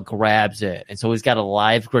Jean-Claude grabs it, and so he's got a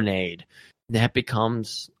live grenade. That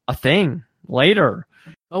becomes a thing later.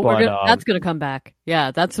 Oh, that's going to come back.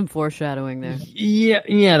 Yeah, that's some foreshadowing there.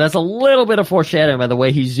 Yeah, that's a little bit of foreshadowing by the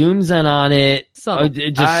way he zooms in on it.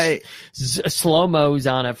 Slow-mos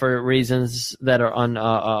on it for reasons that are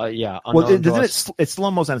doesn't it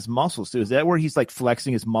slow-mos on his muscles too? Is that where he's like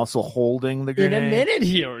flexing his muscle holding the grenade? In a minute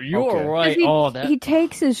here, you're right. He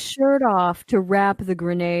takes his shirt off to wrap the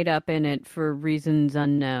grenade up in it for reasons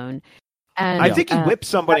unknown. And, I think he whips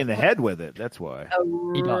somebody in the head with it. That's why.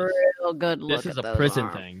 He does. Real good look. This is a prison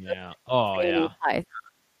thing. Yeah. Oh yeah.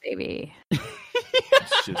 Baby.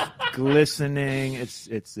 It's just glistening. It's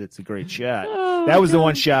a great shot. That was the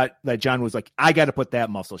one shot that John was like, I got to put that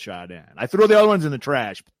muscle shot in. I threw the other ones in the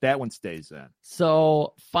trash, but that one stays in.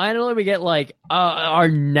 So finally, we get like our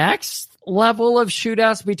next level of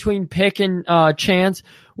shootouts between Pick and Chance,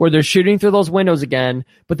 where they're shooting through those windows again,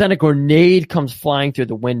 but then a grenade comes flying through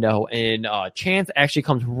the window, and Chance actually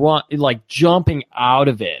comes jumping out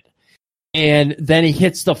of it. And then he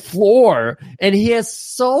hits the floor, and he has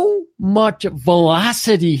so much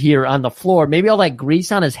velocity here on the floor. Maybe all that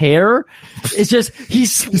grease on his hair. It's just, he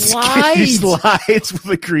slides. He slides with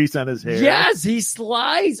the grease on his hair. Yes, he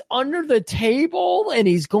slides under the table, and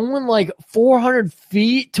he's going like 400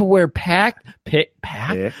 feet to where Pick,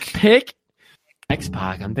 X-Pac.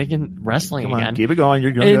 I'm thinking wrestling Come on, again. Keep it going.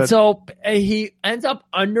 You're good. And so he ends up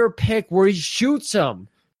under Pick, where he shoots him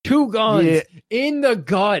 2 guns in the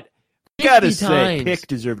gut. I gotta say, Pick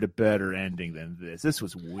deserved a better ending than this. This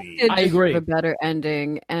was weird. I agree. A better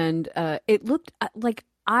ending, and it looked like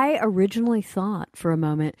I originally thought for a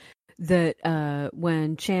moment that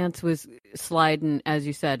when Chance was sliding, as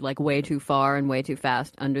you said, like way too far and way too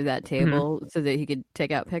fast under that table so that he could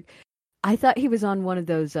take out Pick, I thought he was on one of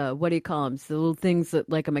those what do you call them? The little things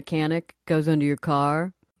that like a mechanic goes under your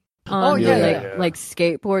car. Like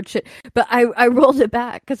skateboard shit. But I rolled it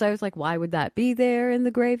back because I was like, why would that be there in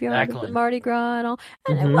the graveyard of the Mardi Gras and all?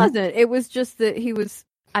 And it wasn't. It was just that he was,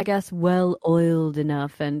 I guess, well oiled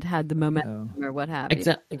enough and had the momentum or what have you.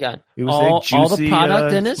 Exactly. Again, it was all juicy, the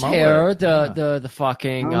product in his hair, the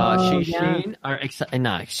fucking Shisheen,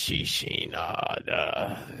 not Shisheen,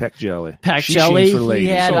 the Peck jelly. Peck jelly he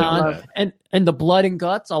had on, and the blood and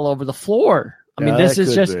guts all over the floor. I mean, this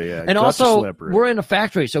is just, and also we're in a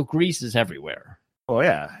factory, so grease is everywhere. Oh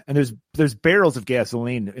yeah, and there's barrels of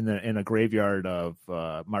gasoline in a graveyard of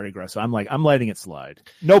Mardi Gras. So I'm letting it slide.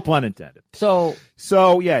 No pun intended. So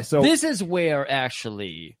this is where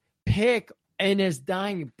actually Pick in his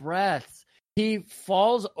dying breaths, he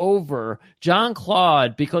falls over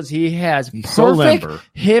Jean-Claude because he has perfect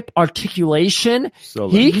hip articulation.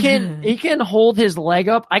 He can hold his leg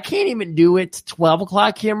up. I can't even do it. It's 12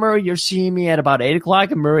 o'clock here, Murray. You're seeing me at about 8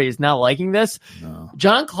 o'clock, and Murray is not liking this. No.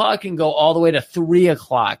 Jean-Claude can go all the way to 3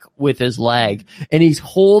 o'clock with his leg, and he's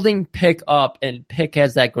holding Pick up, and Pick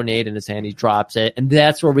has that grenade in his hand. He drops it, and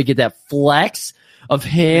that's where we get that flex of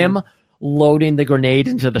him loading the grenade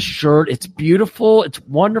into the shirt. It's beautiful. It's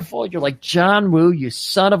wonderful. You're like, John Woo, you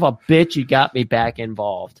son of a bitch. You got me back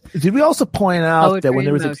involved. Did we also point out that when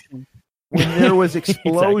there was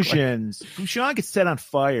explosions, Fouchon gets set on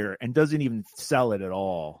fire and doesn't even sell it at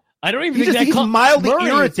all. I don't even think he's mildly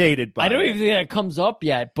irritated by it. I don't even think that comes up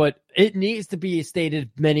yet, but it needs to be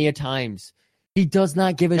stated many a times. He does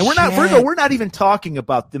not give a shit. And we're not even talking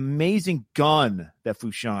about the amazing gun that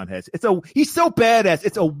Fouchon has. He's so badass.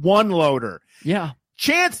 It's a one loader. Yeah.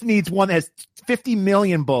 Chance needs one that has 50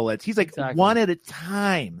 million bullets. He's like one at a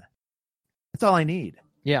time. That's all I need.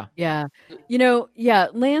 Yeah. Yeah.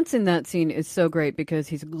 Lance in that scene is so great because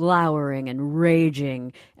he's glowering and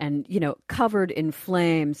raging and, covered in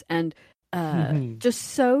flames and just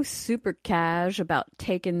so super cash about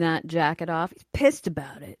taking that jacket off. He's pissed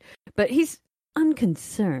about it, but he's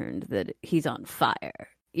unconcerned that he's on fire,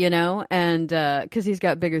 and because he's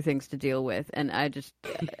got bigger things to deal with. And I just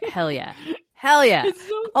hell yeah Hell yeah.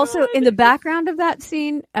 So also, good. in the background of that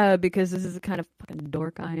scene, because this is the kind of fucking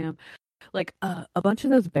dork I am, like a bunch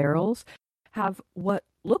of those barrels have what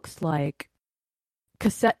looks like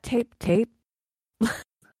cassette tape,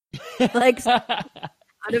 like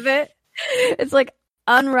out of it. It's like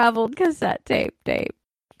unraveled cassette tape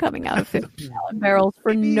coming out of 50-gallon barrels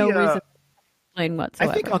for no reason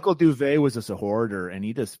whatsoever. I think Uncle Duvet was just a hoarder, and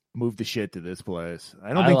he just moved the shit to this place.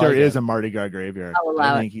 I don't think there is a Mardi Gras graveyard.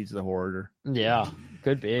 I think he's the hoarder. Yeah,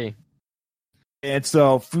 could be. And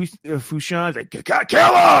so Fushan's like,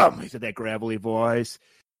 kill him! He said that gravelly voice.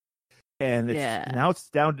 And now it's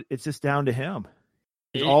down. It's just down to him.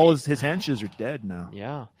 All his henches are dead now.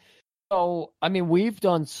 Yeah. So, I mean, we've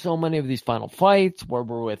done so many of these final fights where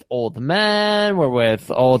we're with old men, we're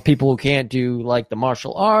with old people who can't do, like, the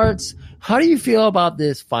martial arts. How do you feel about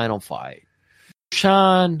this final fight?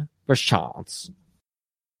 Sean versus Chance.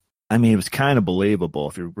 I mean, it was kind of believable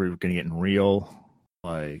if you were going to get in real.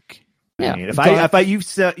 Like, yeah. I mean,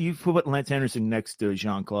 if you put Lance Henderson next to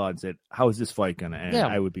Jean-Claude and said, how is this fight going to end? Yeah.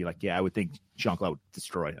 I would be like, I would think Jean-Claude would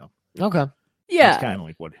destroy him. Okay. Yeah. It's kind of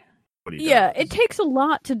like what he does. It takes a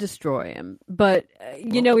lot to destroy him, but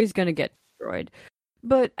he's going to get destroyed.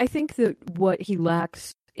 But I think that what he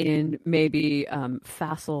lacks in maybe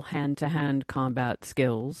facile hand-to-hand combat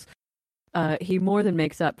skills, he more than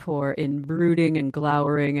makes up for in brooding and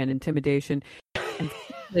glowering and intimidation. And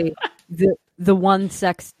the one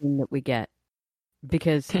sex scene that we get,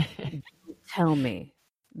 because tell me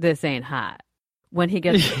this ain't hot. When he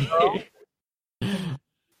gets the girl,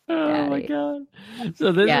 oh my god! So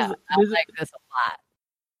I like this a lot.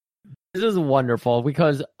 This is wonderful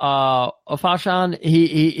because Fashan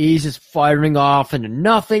he's just firing off into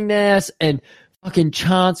nothingness, and fucking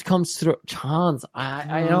Chance comes through. Chance,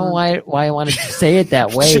 I don't know why I wanted to say it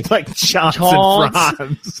that way. It's like Chance and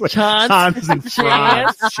Franz. Chance and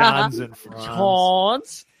Franz.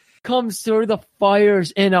 Chance comes through the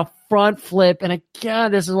fires in a front flip, and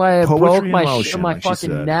again, this is why I broke my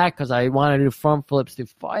fucking neck, because I wanted to do front flips through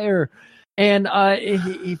fire. And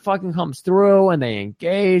he fucking comes through, and they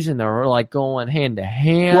engage, and they're like going hand to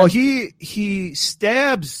hand. Well, he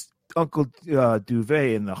stabs Uncle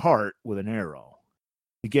Duvet in the heart with an arrow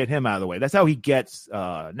to get him out of the way. That's how he gets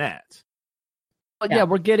Nat. Yeah,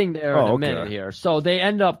 we're getting there in a minute here. So they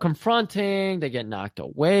end up confronting. They get knocked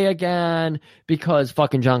away again because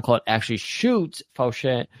fucking Jean-Claude actually shoots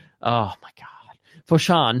Foshan. Oh my god,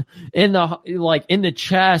 Foshan in the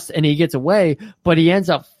chest, and he gets away. But he ends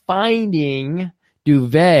up finding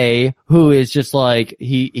Duvet, who is just like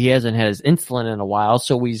he hasn't had his insulin in a while,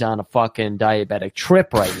 so he's on a fucking diabetic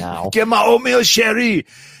trip right now. Get my oatmeal sherry,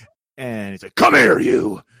 and he's like, "Come here,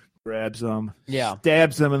 you!" Grabs him,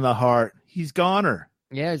 stabs him in the heart. He's goner.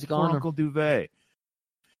 Yeah, he's goner. Uncle Duvet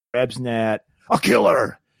grabs Nat. I'll kill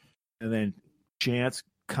her. And then Chance,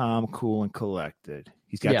 calm, cool, and collected.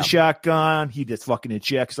 He's got the shotgun. He just fucking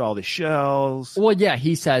ejects all the shells. Well, yeah,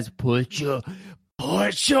 he says, "Put your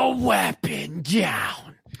weapon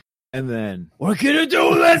down." And then we're gonna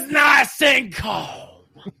do this nice and calm.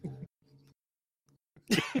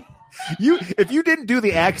 If you didn't do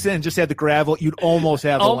the accent and just had the gravel, you'd almost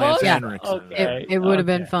have the Lance Henriksen. Okay. It would have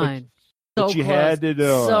been fine. But you had to do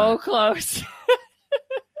it. So close.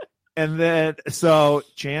 And then, so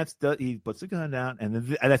Chance he puts the gun down,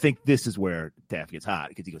 and I think this is where Taff gets hot,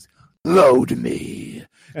 because he goes, "Load me,"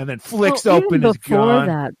 and then flicks open his gun. Before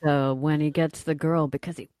that, though, when he gets the girl,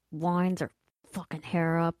 because he winds her fucking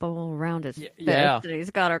hair up all around his face, and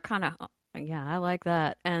he's got her kind of, I like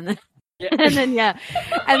that, and then, and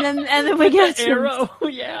then we get the arrow,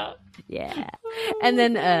 yeah, and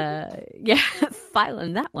then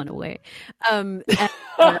filing that one away,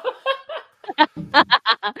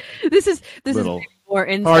 this is more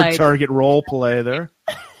insight. Hard target role play there.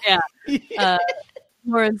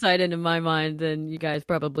 More insight into my mind than you guys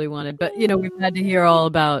probably wanted. But we've had to hear all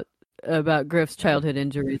about Griff's childhood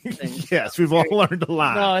injuries. Yes, we've all learned a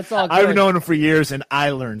lot. No, it's all good. I've known him for years, and I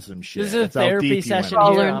learned some shit. This is a therapy session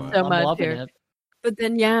here. Here. I'm loving it. But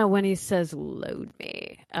then, when he says, "Load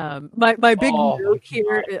me," my big note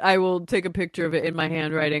here, I will take a picture of it in my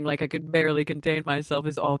handwriting, like I could barely contain myself,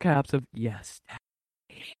 is all caps of "Yes."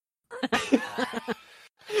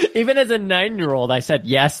 Even as a 9-year-old, I said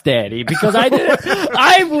 "Yes, Daddy," because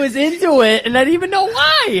I was into it, and I didn't even know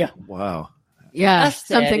why. Wow. Yeah, yes,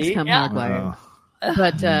 some things come hardwired.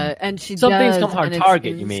 But and she some does, things come hard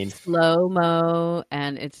target. You mean slow mo,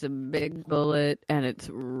 and it's a big bullet, and it's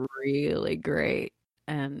really great.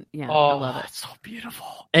 And I love it. It's so beautiful.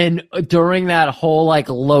 And during that whole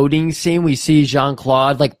loading scene, we see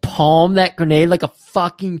Jean-Claude palm that grenade like a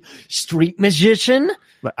fucking street magician.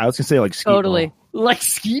 I was gonna say like skeet Totally. ball. Like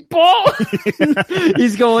skeet ball?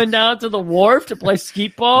 He's going down to the wharf to play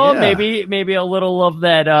skeet ball. Yeah. Maybe a little of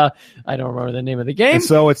that. I don't remember the name of the game. And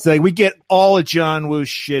so it's like we get all of John Woo's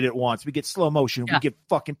shit at once. We get slow motion. Yeah. We get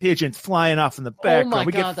fucking pigeons flying off in the background. Oh my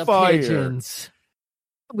we god, get the fire. pigeons!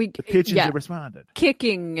 The pigeons have responded.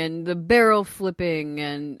 Kicking and the barrel flipping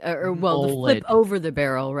and the flip over the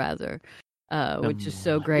barrel rather, which is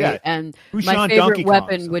so great. Yeah. And Fushan my Donkey favorite Kong,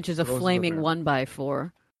 weapon, so which is a those are the flaming best.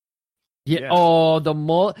 1x4. Yeah. Yes. Oh, the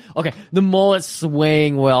mullet. Okay, the mullet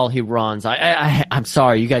swaying while he runs. I'm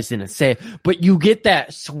sorry, you guys didn't say it, but you get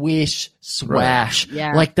that swish, swash,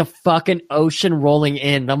 Yeah. like the fucking ocean rolling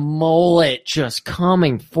in. The mullet just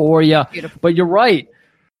coming for you. Beautiful. But you're right.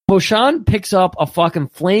 Fushan picks up a fucking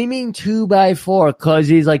flaming 2x4 because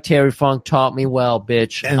he's like, Terry Funk taught me well,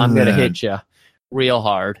 bitch. And I'm gonna then- hit you real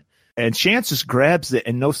hard. And Chance just grabs it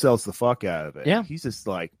and no sells the fuck out of it. Yeah. He's just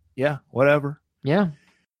like, yeah, whatever. Yeah,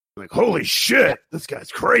 Like, holy shit, this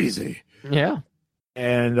guy's crazy. yeah.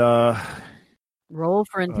 And Roll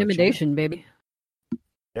for intimidation, baby.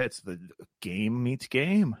 it's the game meets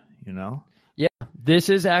game, you know? This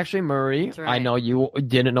is actually Murray. That's right. I know you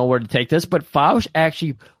didn't know where to take this, but Fausch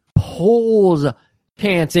actually pulls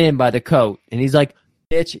Chance in by the coat, and he's like,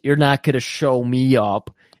 "Bitch, you're not gonna show me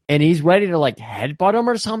up." And he's ready to like headbutt him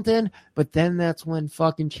or something, but then that's when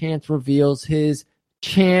fucking Chance reveals his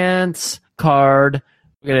Chance card.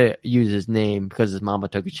 We're gonna use his name because his mama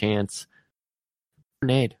took a chance.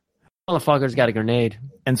 Grenade. Motherfucker's got a grenade.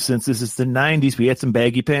 And since this is the 90s, we had some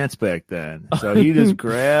baggy pants back then. So he just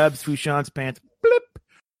grabs Fushan's pants, blip,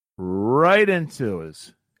 right into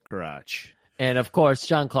his crotch. And of course,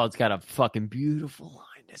 Jean-Claude's got a fucking beautiful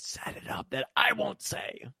line to set it up that I won't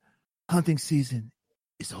say. Hunting season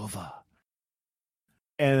is over.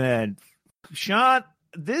 And then Sean,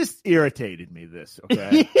 this irritated me,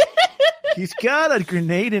 okay? He's got a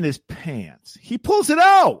grenade in his pants. He pulls it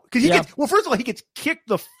out. Because first of all, he gets kicked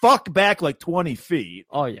the fuck back like 20 feet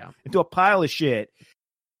Oh, yeah. into a pile of shit.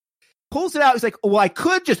 Pulls it out. He's like, well, I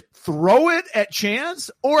could just throw it at Chance,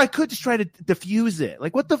 or I could just try to defuse it.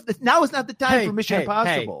 Like, what the? Now is not the time for Mission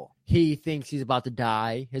Impossible. He thinks he's about to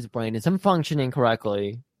die. His brain isn't functioning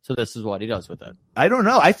correctly. So this is what he does with it. I don't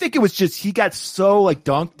know. I think it was just he got so like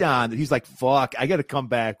dunked on that he's like, fuck, I got to come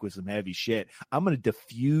back with some heavy shit. I'm going to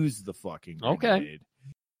defuse the fucking grenade. Okay.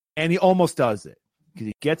 And he almost does it because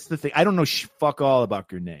he gets the thing. I don't know fuck all about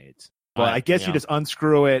grenades. But I guess you just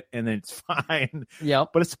unscrew it and then it's fine. Yep.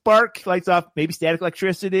 But a spark lights off, maybe static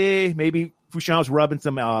electricity. Maybe Fushan was rubbing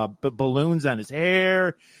some balloons on his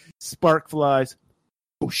hair. Spark flies.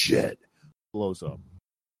 Oh, shit. Blows up.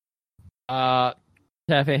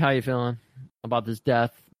 Taffy, how you feeling about this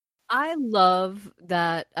death? I love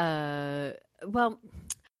that. Well,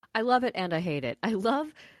 I love it and I hate it. I love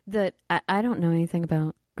that. I don't know anything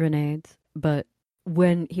about grenades, but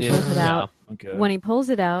when he pulls it out, Okay. when he pulls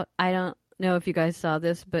it out, I don't know if you guys saw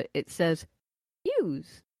this, but it says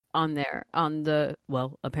fuse on there on the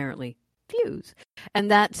apparently fuse,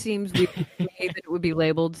 and that seems weird to me that it would be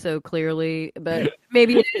labeled so clearly, but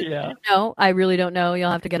maybe it is. Yeah. No, I really don't know.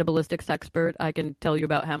 You'll have to get a ballistics expert. I can tell you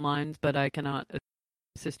about hemlines, but I cannot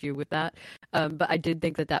assist you with that. But I did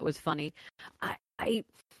think that was funny. I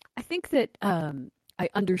think that I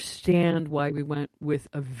understand why we went with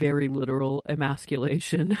a very literal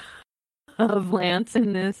emasculation of Lance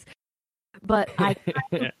in this, but I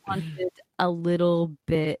kind of wanted a little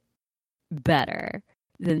bit better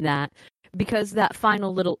than that, because that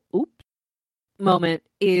final little oops moment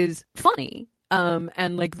is funny.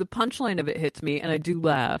 And like the punchline of it hits me and I do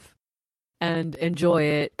laugh and enjoy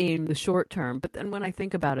it in the short term. But then when I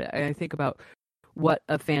think about it, I think about what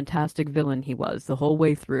a fantastic villain he was the whole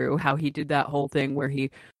way through, how he did that whole thing where he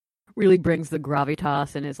really brings the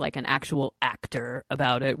gravitas and is like an actual actor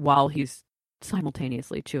about it while he's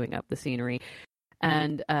simultaneously chewing up the scenery.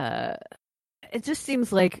 And it just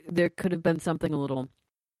seems like there could have been something a little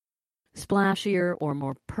splashier or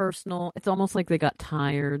more personal. It's almost like they got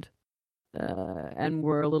tired and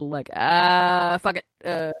were a little like, fuck it.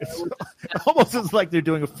 It's almost like they're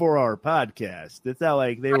doing a 4-hour podcast. It's not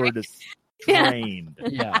like they were just trained.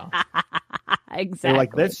 Yeah. Exactly. They're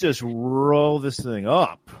like, let's just roll this thing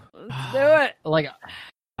up. Let's do it. Like,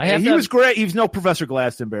 He was great. He was no Professor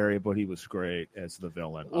Glastonbury, but he was great as the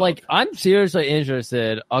villain. Like, I'm seriously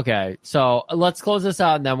interested. Okay, so let's close this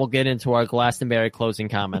out, and then we'll get into our Glastonbury closing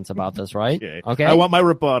comments about this, right? Okay. I want my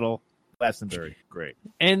rebuttal. Glastonbury, great.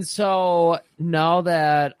 And so now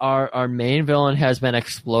that our main villain has been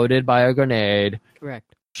exploded by a grenade,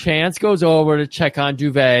 Correct. Chance goes over to check on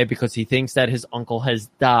Juvet because he thinks that his uncle has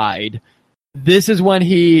died. This is when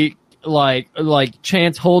he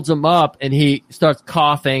Chance holds him up and he starts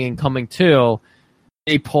coughing and coming to.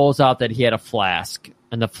 He pulls out that he had a flask,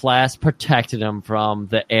 and the flask protected him from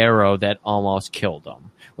the arrow that almost killed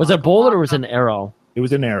him. Was it a bullet or was it an arrow? It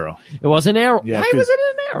was an arrow. It was an arrow. Yeah, why was it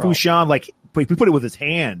an arrow? Fushan, he put it with his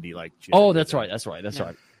hand. He Oh, that's right.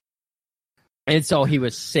 And so he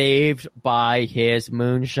was saved by his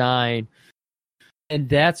moonshine. And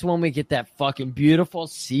that's when we get that fucking beautiful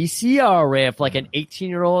CCR riff, like an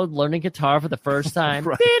 18-year-old learning guitar for the first time.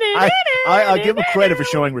 Right. I'll give him credit for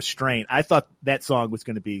showing restraint. I thought that song was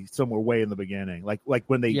going to be somewhere way in the beginning, like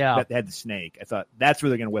when they had the snake. I thought that's where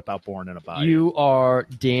they're going to whip out Born in a Body. You are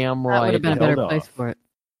damn right. That would have been a better place for it.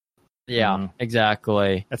 Yeah,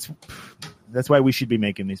 exactly. That's why we should be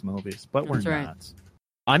making these movies, but we're not.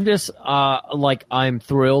 I'm just I'm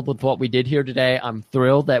thrilled with what we did here today. I'm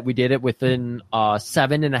thrilled that we did it within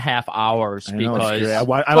 7.5 hours because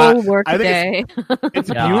I think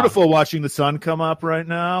it's beautiful watching the sun come up right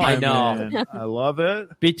now. I know. I love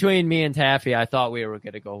it. Between me and Taffy, I thought we were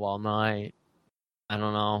going to go all night. I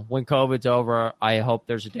don't know. When COVID's over, I hope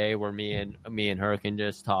there's a day where me and her can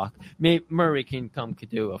just talk. Murray can come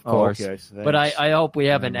too, of course. Okay, but I hope we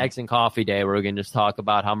have an eggs and coffee day where we can just talk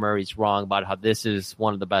about how Murray's wrong, about how this is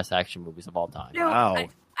one of the best action movies of all time. Wow.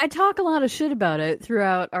 I talk a lot of shit about it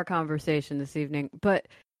throughout our conversation this evening, but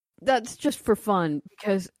that's just for fun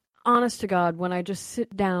because, honest to God, when I just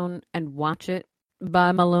sit down and watch it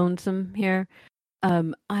by my lonesome here,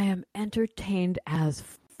 I am entertained as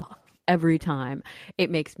fuck every time. It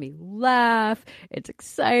makes me laugh. It's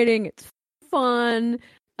exciting. It's fun.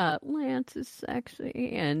 Lance is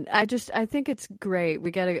sexy, and I think it's great. We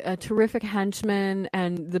got a terrific henchman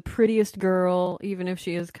and the prettiest girl, even if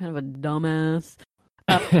she is kind of a dumbass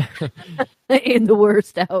in the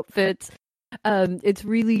worst outfits. It's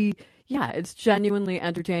really, it's genuinely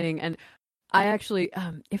entertaining. And I actually,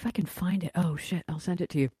 if I can find it, oh shit, I'll send it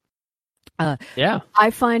to you. I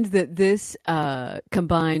find that this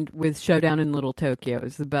combined with Showdown in Little Tokyo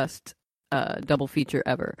is the best double feature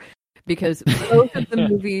ever, because both of the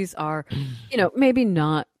movies are, maybe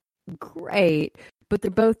not great, but they're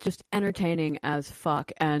both just entertaining as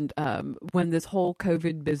fuck. And when this whole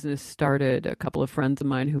COVID business started, a couple of friends of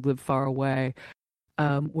mine who live far away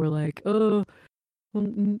were like, "Oh,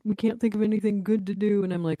 well, we can't think of anything good to do,"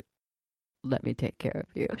 and I'm like, "Let me take care of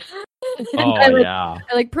you."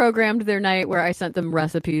 I programmed their night where I sent them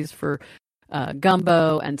recipes for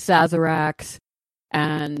gumbo and Sazeracs,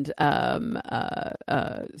 and I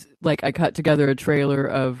cut together a trailer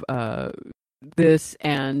of this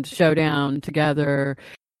and Showdown together,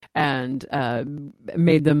 and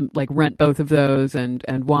made them rent both of those and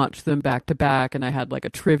watch them back to back, and I had a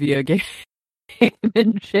trivia game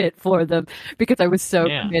and shit for them because I was so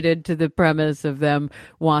committed to the premise of them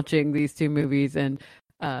watching these two movies. And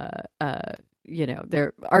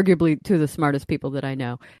they're arguably two of the smartest people that I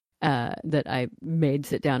know, that I made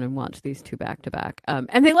sit down and watch these two back to back.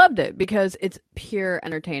 And they loved it because it's pure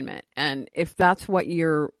entertainment. And if that's what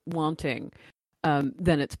you're wanting,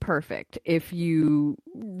 then it's perfect. If you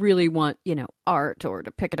really want, art or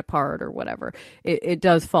to pick it apart or whatever, it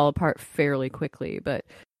does fall apart fairly quickly. But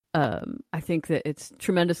I think that it's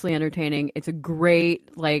tremendously entertaining. It's a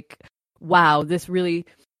great, wow, this really...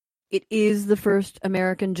 It is the first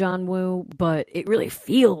American John Woo, but it really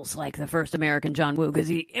feels like the first American John Woo because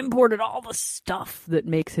he imported all the stuff that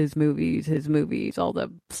makes his movies, all the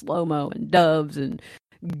slow-mo and doves and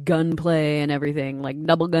gunplay and everything, like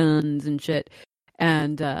double guns and shit.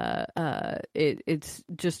 And it's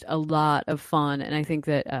just a lot of fun. And I think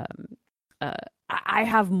that I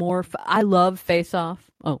have more... I love Face Off.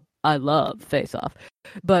 Oh, I love Face Off.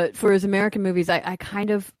 But for his American movies, I kind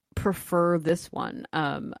of prefer this one.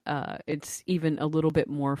 It's even a little bit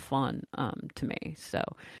more fun to me. So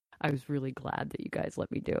I was really glad that you guys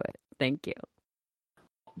let me do it. Thank you.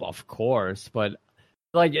 Of course, but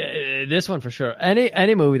this one for sure.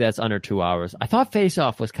 Any movie that's under 2 hours. I thought Face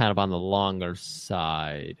Off was kind of on the longer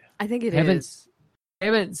side. I think it is. I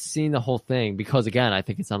haven't seen the whole thing because, again, I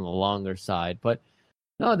think it's on the longer side. But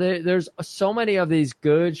no, there's so many of these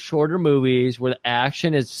good shorter movies where the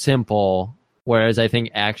action is simple. Whereas I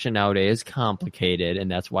think action nowadays is complicated,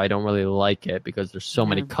 and that's why I don't really like it, because there's so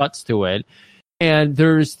many cuts to it. And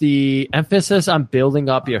there's the emphasis on building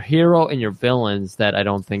up your hero and your villains that I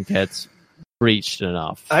don't think gets reached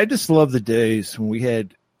enough. I just love the days when we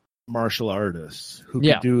had martial artists who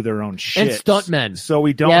could do their own shit. And stuntmen. So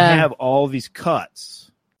we don't have all these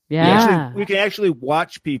cuts. Yeah. We can actually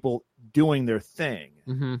watch people doing their thing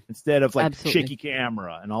instead of shaky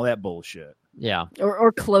camera and all that bullshit. Yeah.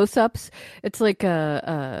 Or close-ups. It's I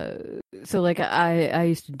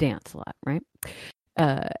used to dance a lot, right?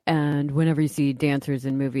 And whenever you see dancers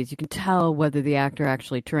in movies, you can tell whether the actor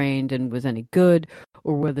actually trained and was any good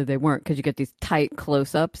or whether they weren't, because you get these tight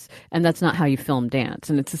close-ups, and that's not how you film dance.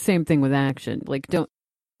 And it's the same thing with action. Like, don't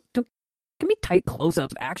give me tight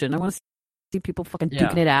close-ups of action. I want to see people fucking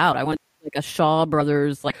duking it out. I want like a Shaw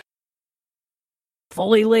Brothers, like,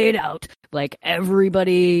 fully laid out, like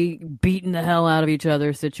everybody beating the hell out of each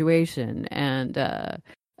other situation. And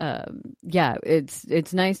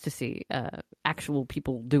it's nice to see actual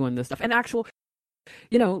people doing this stuff and actual,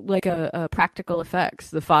 like a practical effects.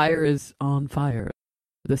 The fire is on fire.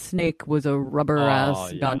 The snake was a rubber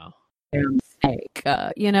ass goddamn snake.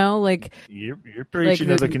 Like you're preaching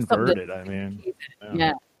to the converted. I mean,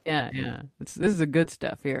 yeah. This is a good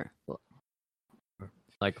stuff here.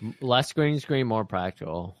 Like less green screen, more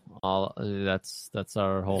practical. That's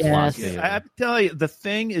our whole philosophy. I have to tell you, the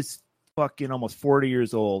Thing is fucking almost 40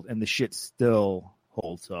 years old, and the shit still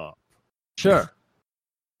holds up. Sure.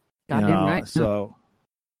 Goddamn right. So,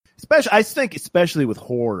 especially with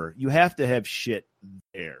horror, you have to have shit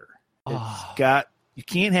there. You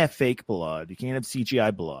can't have fake blood. You can't have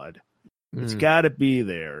CGI blood. It's got to be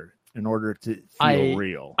there in order to feel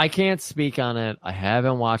real. I can't speak on it. I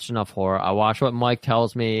haven't watched enough horror. I watch what Mike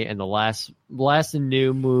tells me, and the last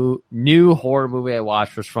new horror movie I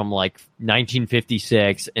watched was from like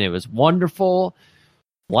 1956, and it was wonderful,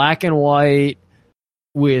 black and white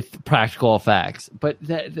with practical effects. But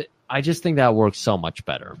I just think that works so much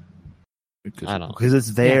better. I don't know. Because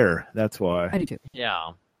it's there. Yeah. That's why. I do too.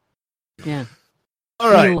 Yeah.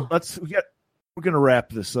 All right, we're gonna wrap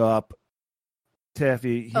this up.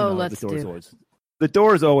 Taffy, the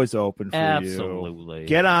door is always open for Absolutely. You.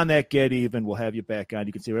 Get on that Get Even. We'll have you back on.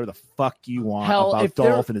 You can say whatever the fuck you want about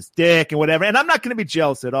Dolph and his dick and whatever. And I'm not going to be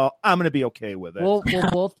jealous at all. I'm going to be okay with it. We'll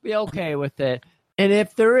both be okay with it. And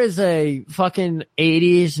if there is a fucking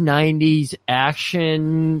 80s, 90s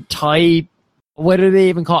action type, what do they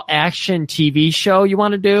even call action TV show you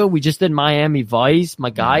want to do? We just did Miami Vice,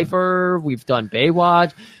 MacGyver. We've done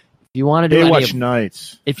Baywatch. If you want to do Baywatch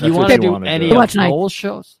Nights. If you want to do any of those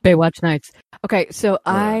shows. Baywatch Nights. Okay, so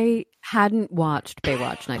I hadn't watched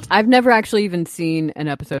Baywatch Nights. I've never actually even seen an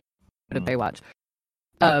episode of Baywatch.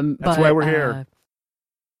 That's why we're here.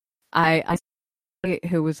 I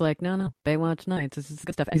who was like, no, Baywatch Nights, this is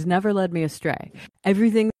good stuff. He's never led me astray.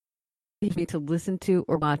 Everything you need to listen to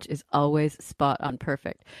or watch is always spot on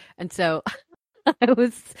perfect. And so I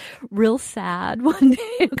was real sad one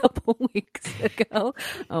day a couple weeks ago.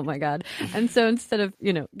 Oh my God. And so instead of,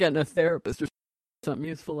 getting a therapist or something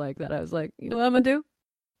useful like that, I was like, you know what I'm going to do?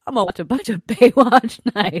 I'm going to watch a bunch of Baywatch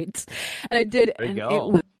Nights. And I did. There you go.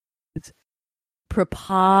 It was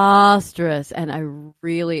preposterous. And I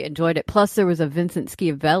really enjoyed it. Plus there was a Vincent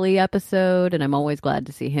Schiavelli episode, and I'm always glad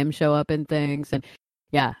to see him show up in things. And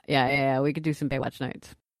yeah. We could do some Baywatch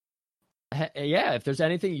Nights. Yeah, if there's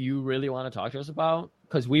anything you really want to talk to us about,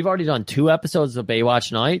 because we've already done 2 episodes of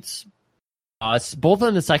Baywatch Nights. It's both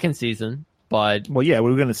in the second season, but we're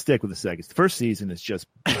going to stick with the second. The first season is just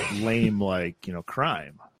lame,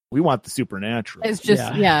 crime. We want the supernatural. It's just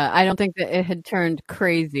I don't think that it had turned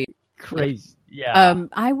crazy. Yeah.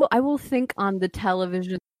 I will think on the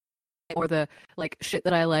television or the shit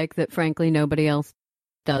that I like that frankly nobody else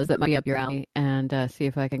does that might be up your alley, and see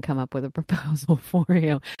if I can come up with a proposal for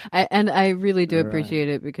you. I really do appreciate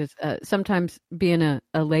it, because sometimes being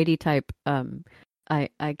a lady type, I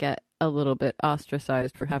get a little bit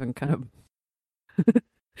ostracized for having kind of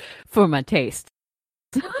for my taste.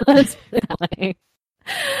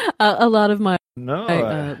 A lot of my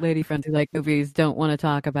lady friends who like movies don't want to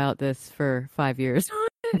talk about this for 5 years.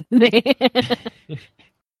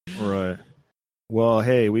 Right. Well,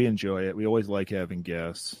 hey, we enjoy it. We always like having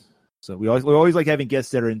guests. So we always like having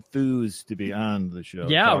guests that are enthused to be on the show.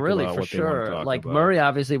 Yeah, really, for sure. Like Murray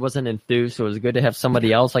obviously wasn't enthused, so it was good to have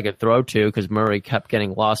somebody else I could throw to, because Murray kept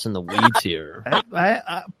getting lost in the weeds here.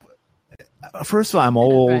 First of all, I'm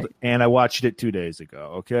old, and I watched it 2 days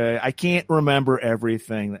ago. Okay, I can't remember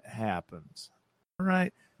everything that happens. All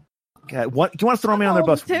right. God, do you want to throw me on their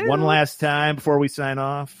bus one last time before we sign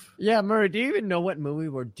off? Yeah, Murray, do you even know what movie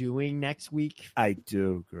we're doing next week? I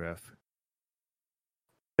do, Griff.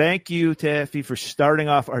 Thank you, Taffy, for starting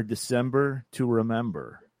off our December to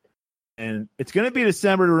remember. And it's going to be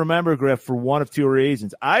December to remember, Griff, for one of 2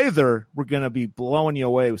 reasons. Either we're going to be blowing you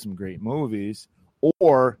away with some great movies,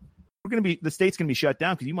 or the state's going to be shut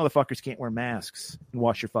down because you motherfuckers can't wear masks and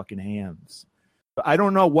wash your fucking hands. But I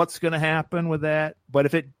don't know what's going to happen with that,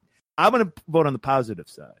 but I'm going to vote on the positive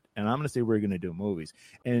side, and I'm going to say we're going to do movies.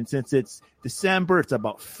 And since it's December, it's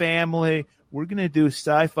about family. We're going to do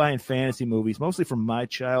sci-fi and fantasy movies, mostly from my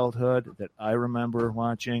childhood that I remember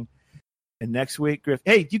watching. And next week, Griff,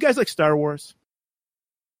 hey, do you guys like Star Wars?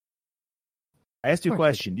 I asked you a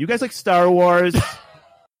question. Do you guys like Star Wars? Of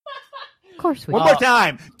course we do. One more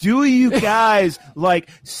time. Do you guys like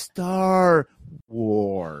Star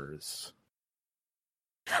Wars?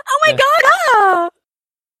 Oh my God!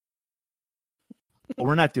 Well,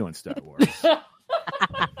 we're not doing Star Wars.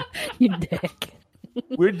 You dick.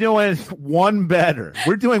 We're doing one better.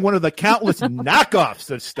 We're doing one of the countless knockoffs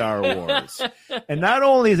of Star Wars. And not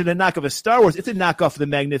only is it a knockoff of Star Wars, it's a knockoff of the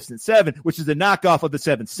Magnificent Seven, which is a knockoff of the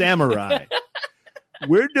Seven Samurai.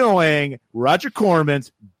 We're doing Roger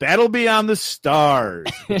Corman's Battle Beyond the Stars,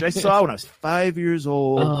 which I saw when I was 5 years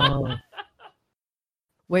old. Oh.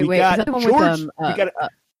 Wait, is that the one with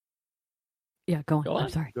yeah, go on. I'm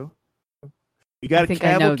sorry. We got a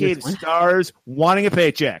cavalcade of stars wanting a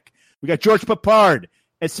paycheck. We got George Peppard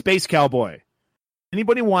as Space Cowboy.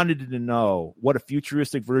 Anybody wanted to know what a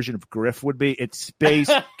futuristic version of Griff would be? It's Space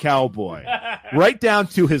Cowboy. Right down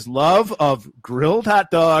to his love of grilled hot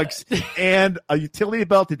dogs and a utility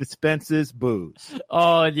belt that dispenses booze.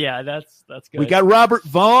 Oh, yeah, that's good. We got Robert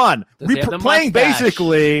Vaughn playing mustache?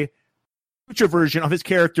 basically future version of his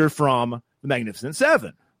character from The Magnificent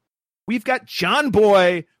Seven. We've got John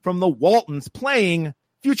Boy from the Waltons playing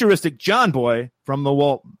futuristic John Boy from the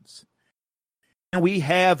Waltons. And we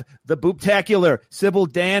have the boobtacular Sybil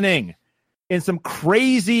Danning in some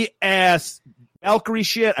crazy ass Valkyrie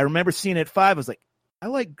shit. I remember seeing it at 5. I was like, I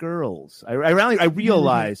like girls. I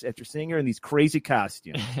realized after seeing her in these crazy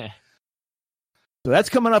costumes. So that's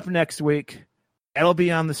coming up next week. That'll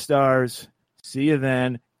be on the stars. See you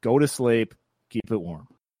then. Go to sleep. Keep it warm.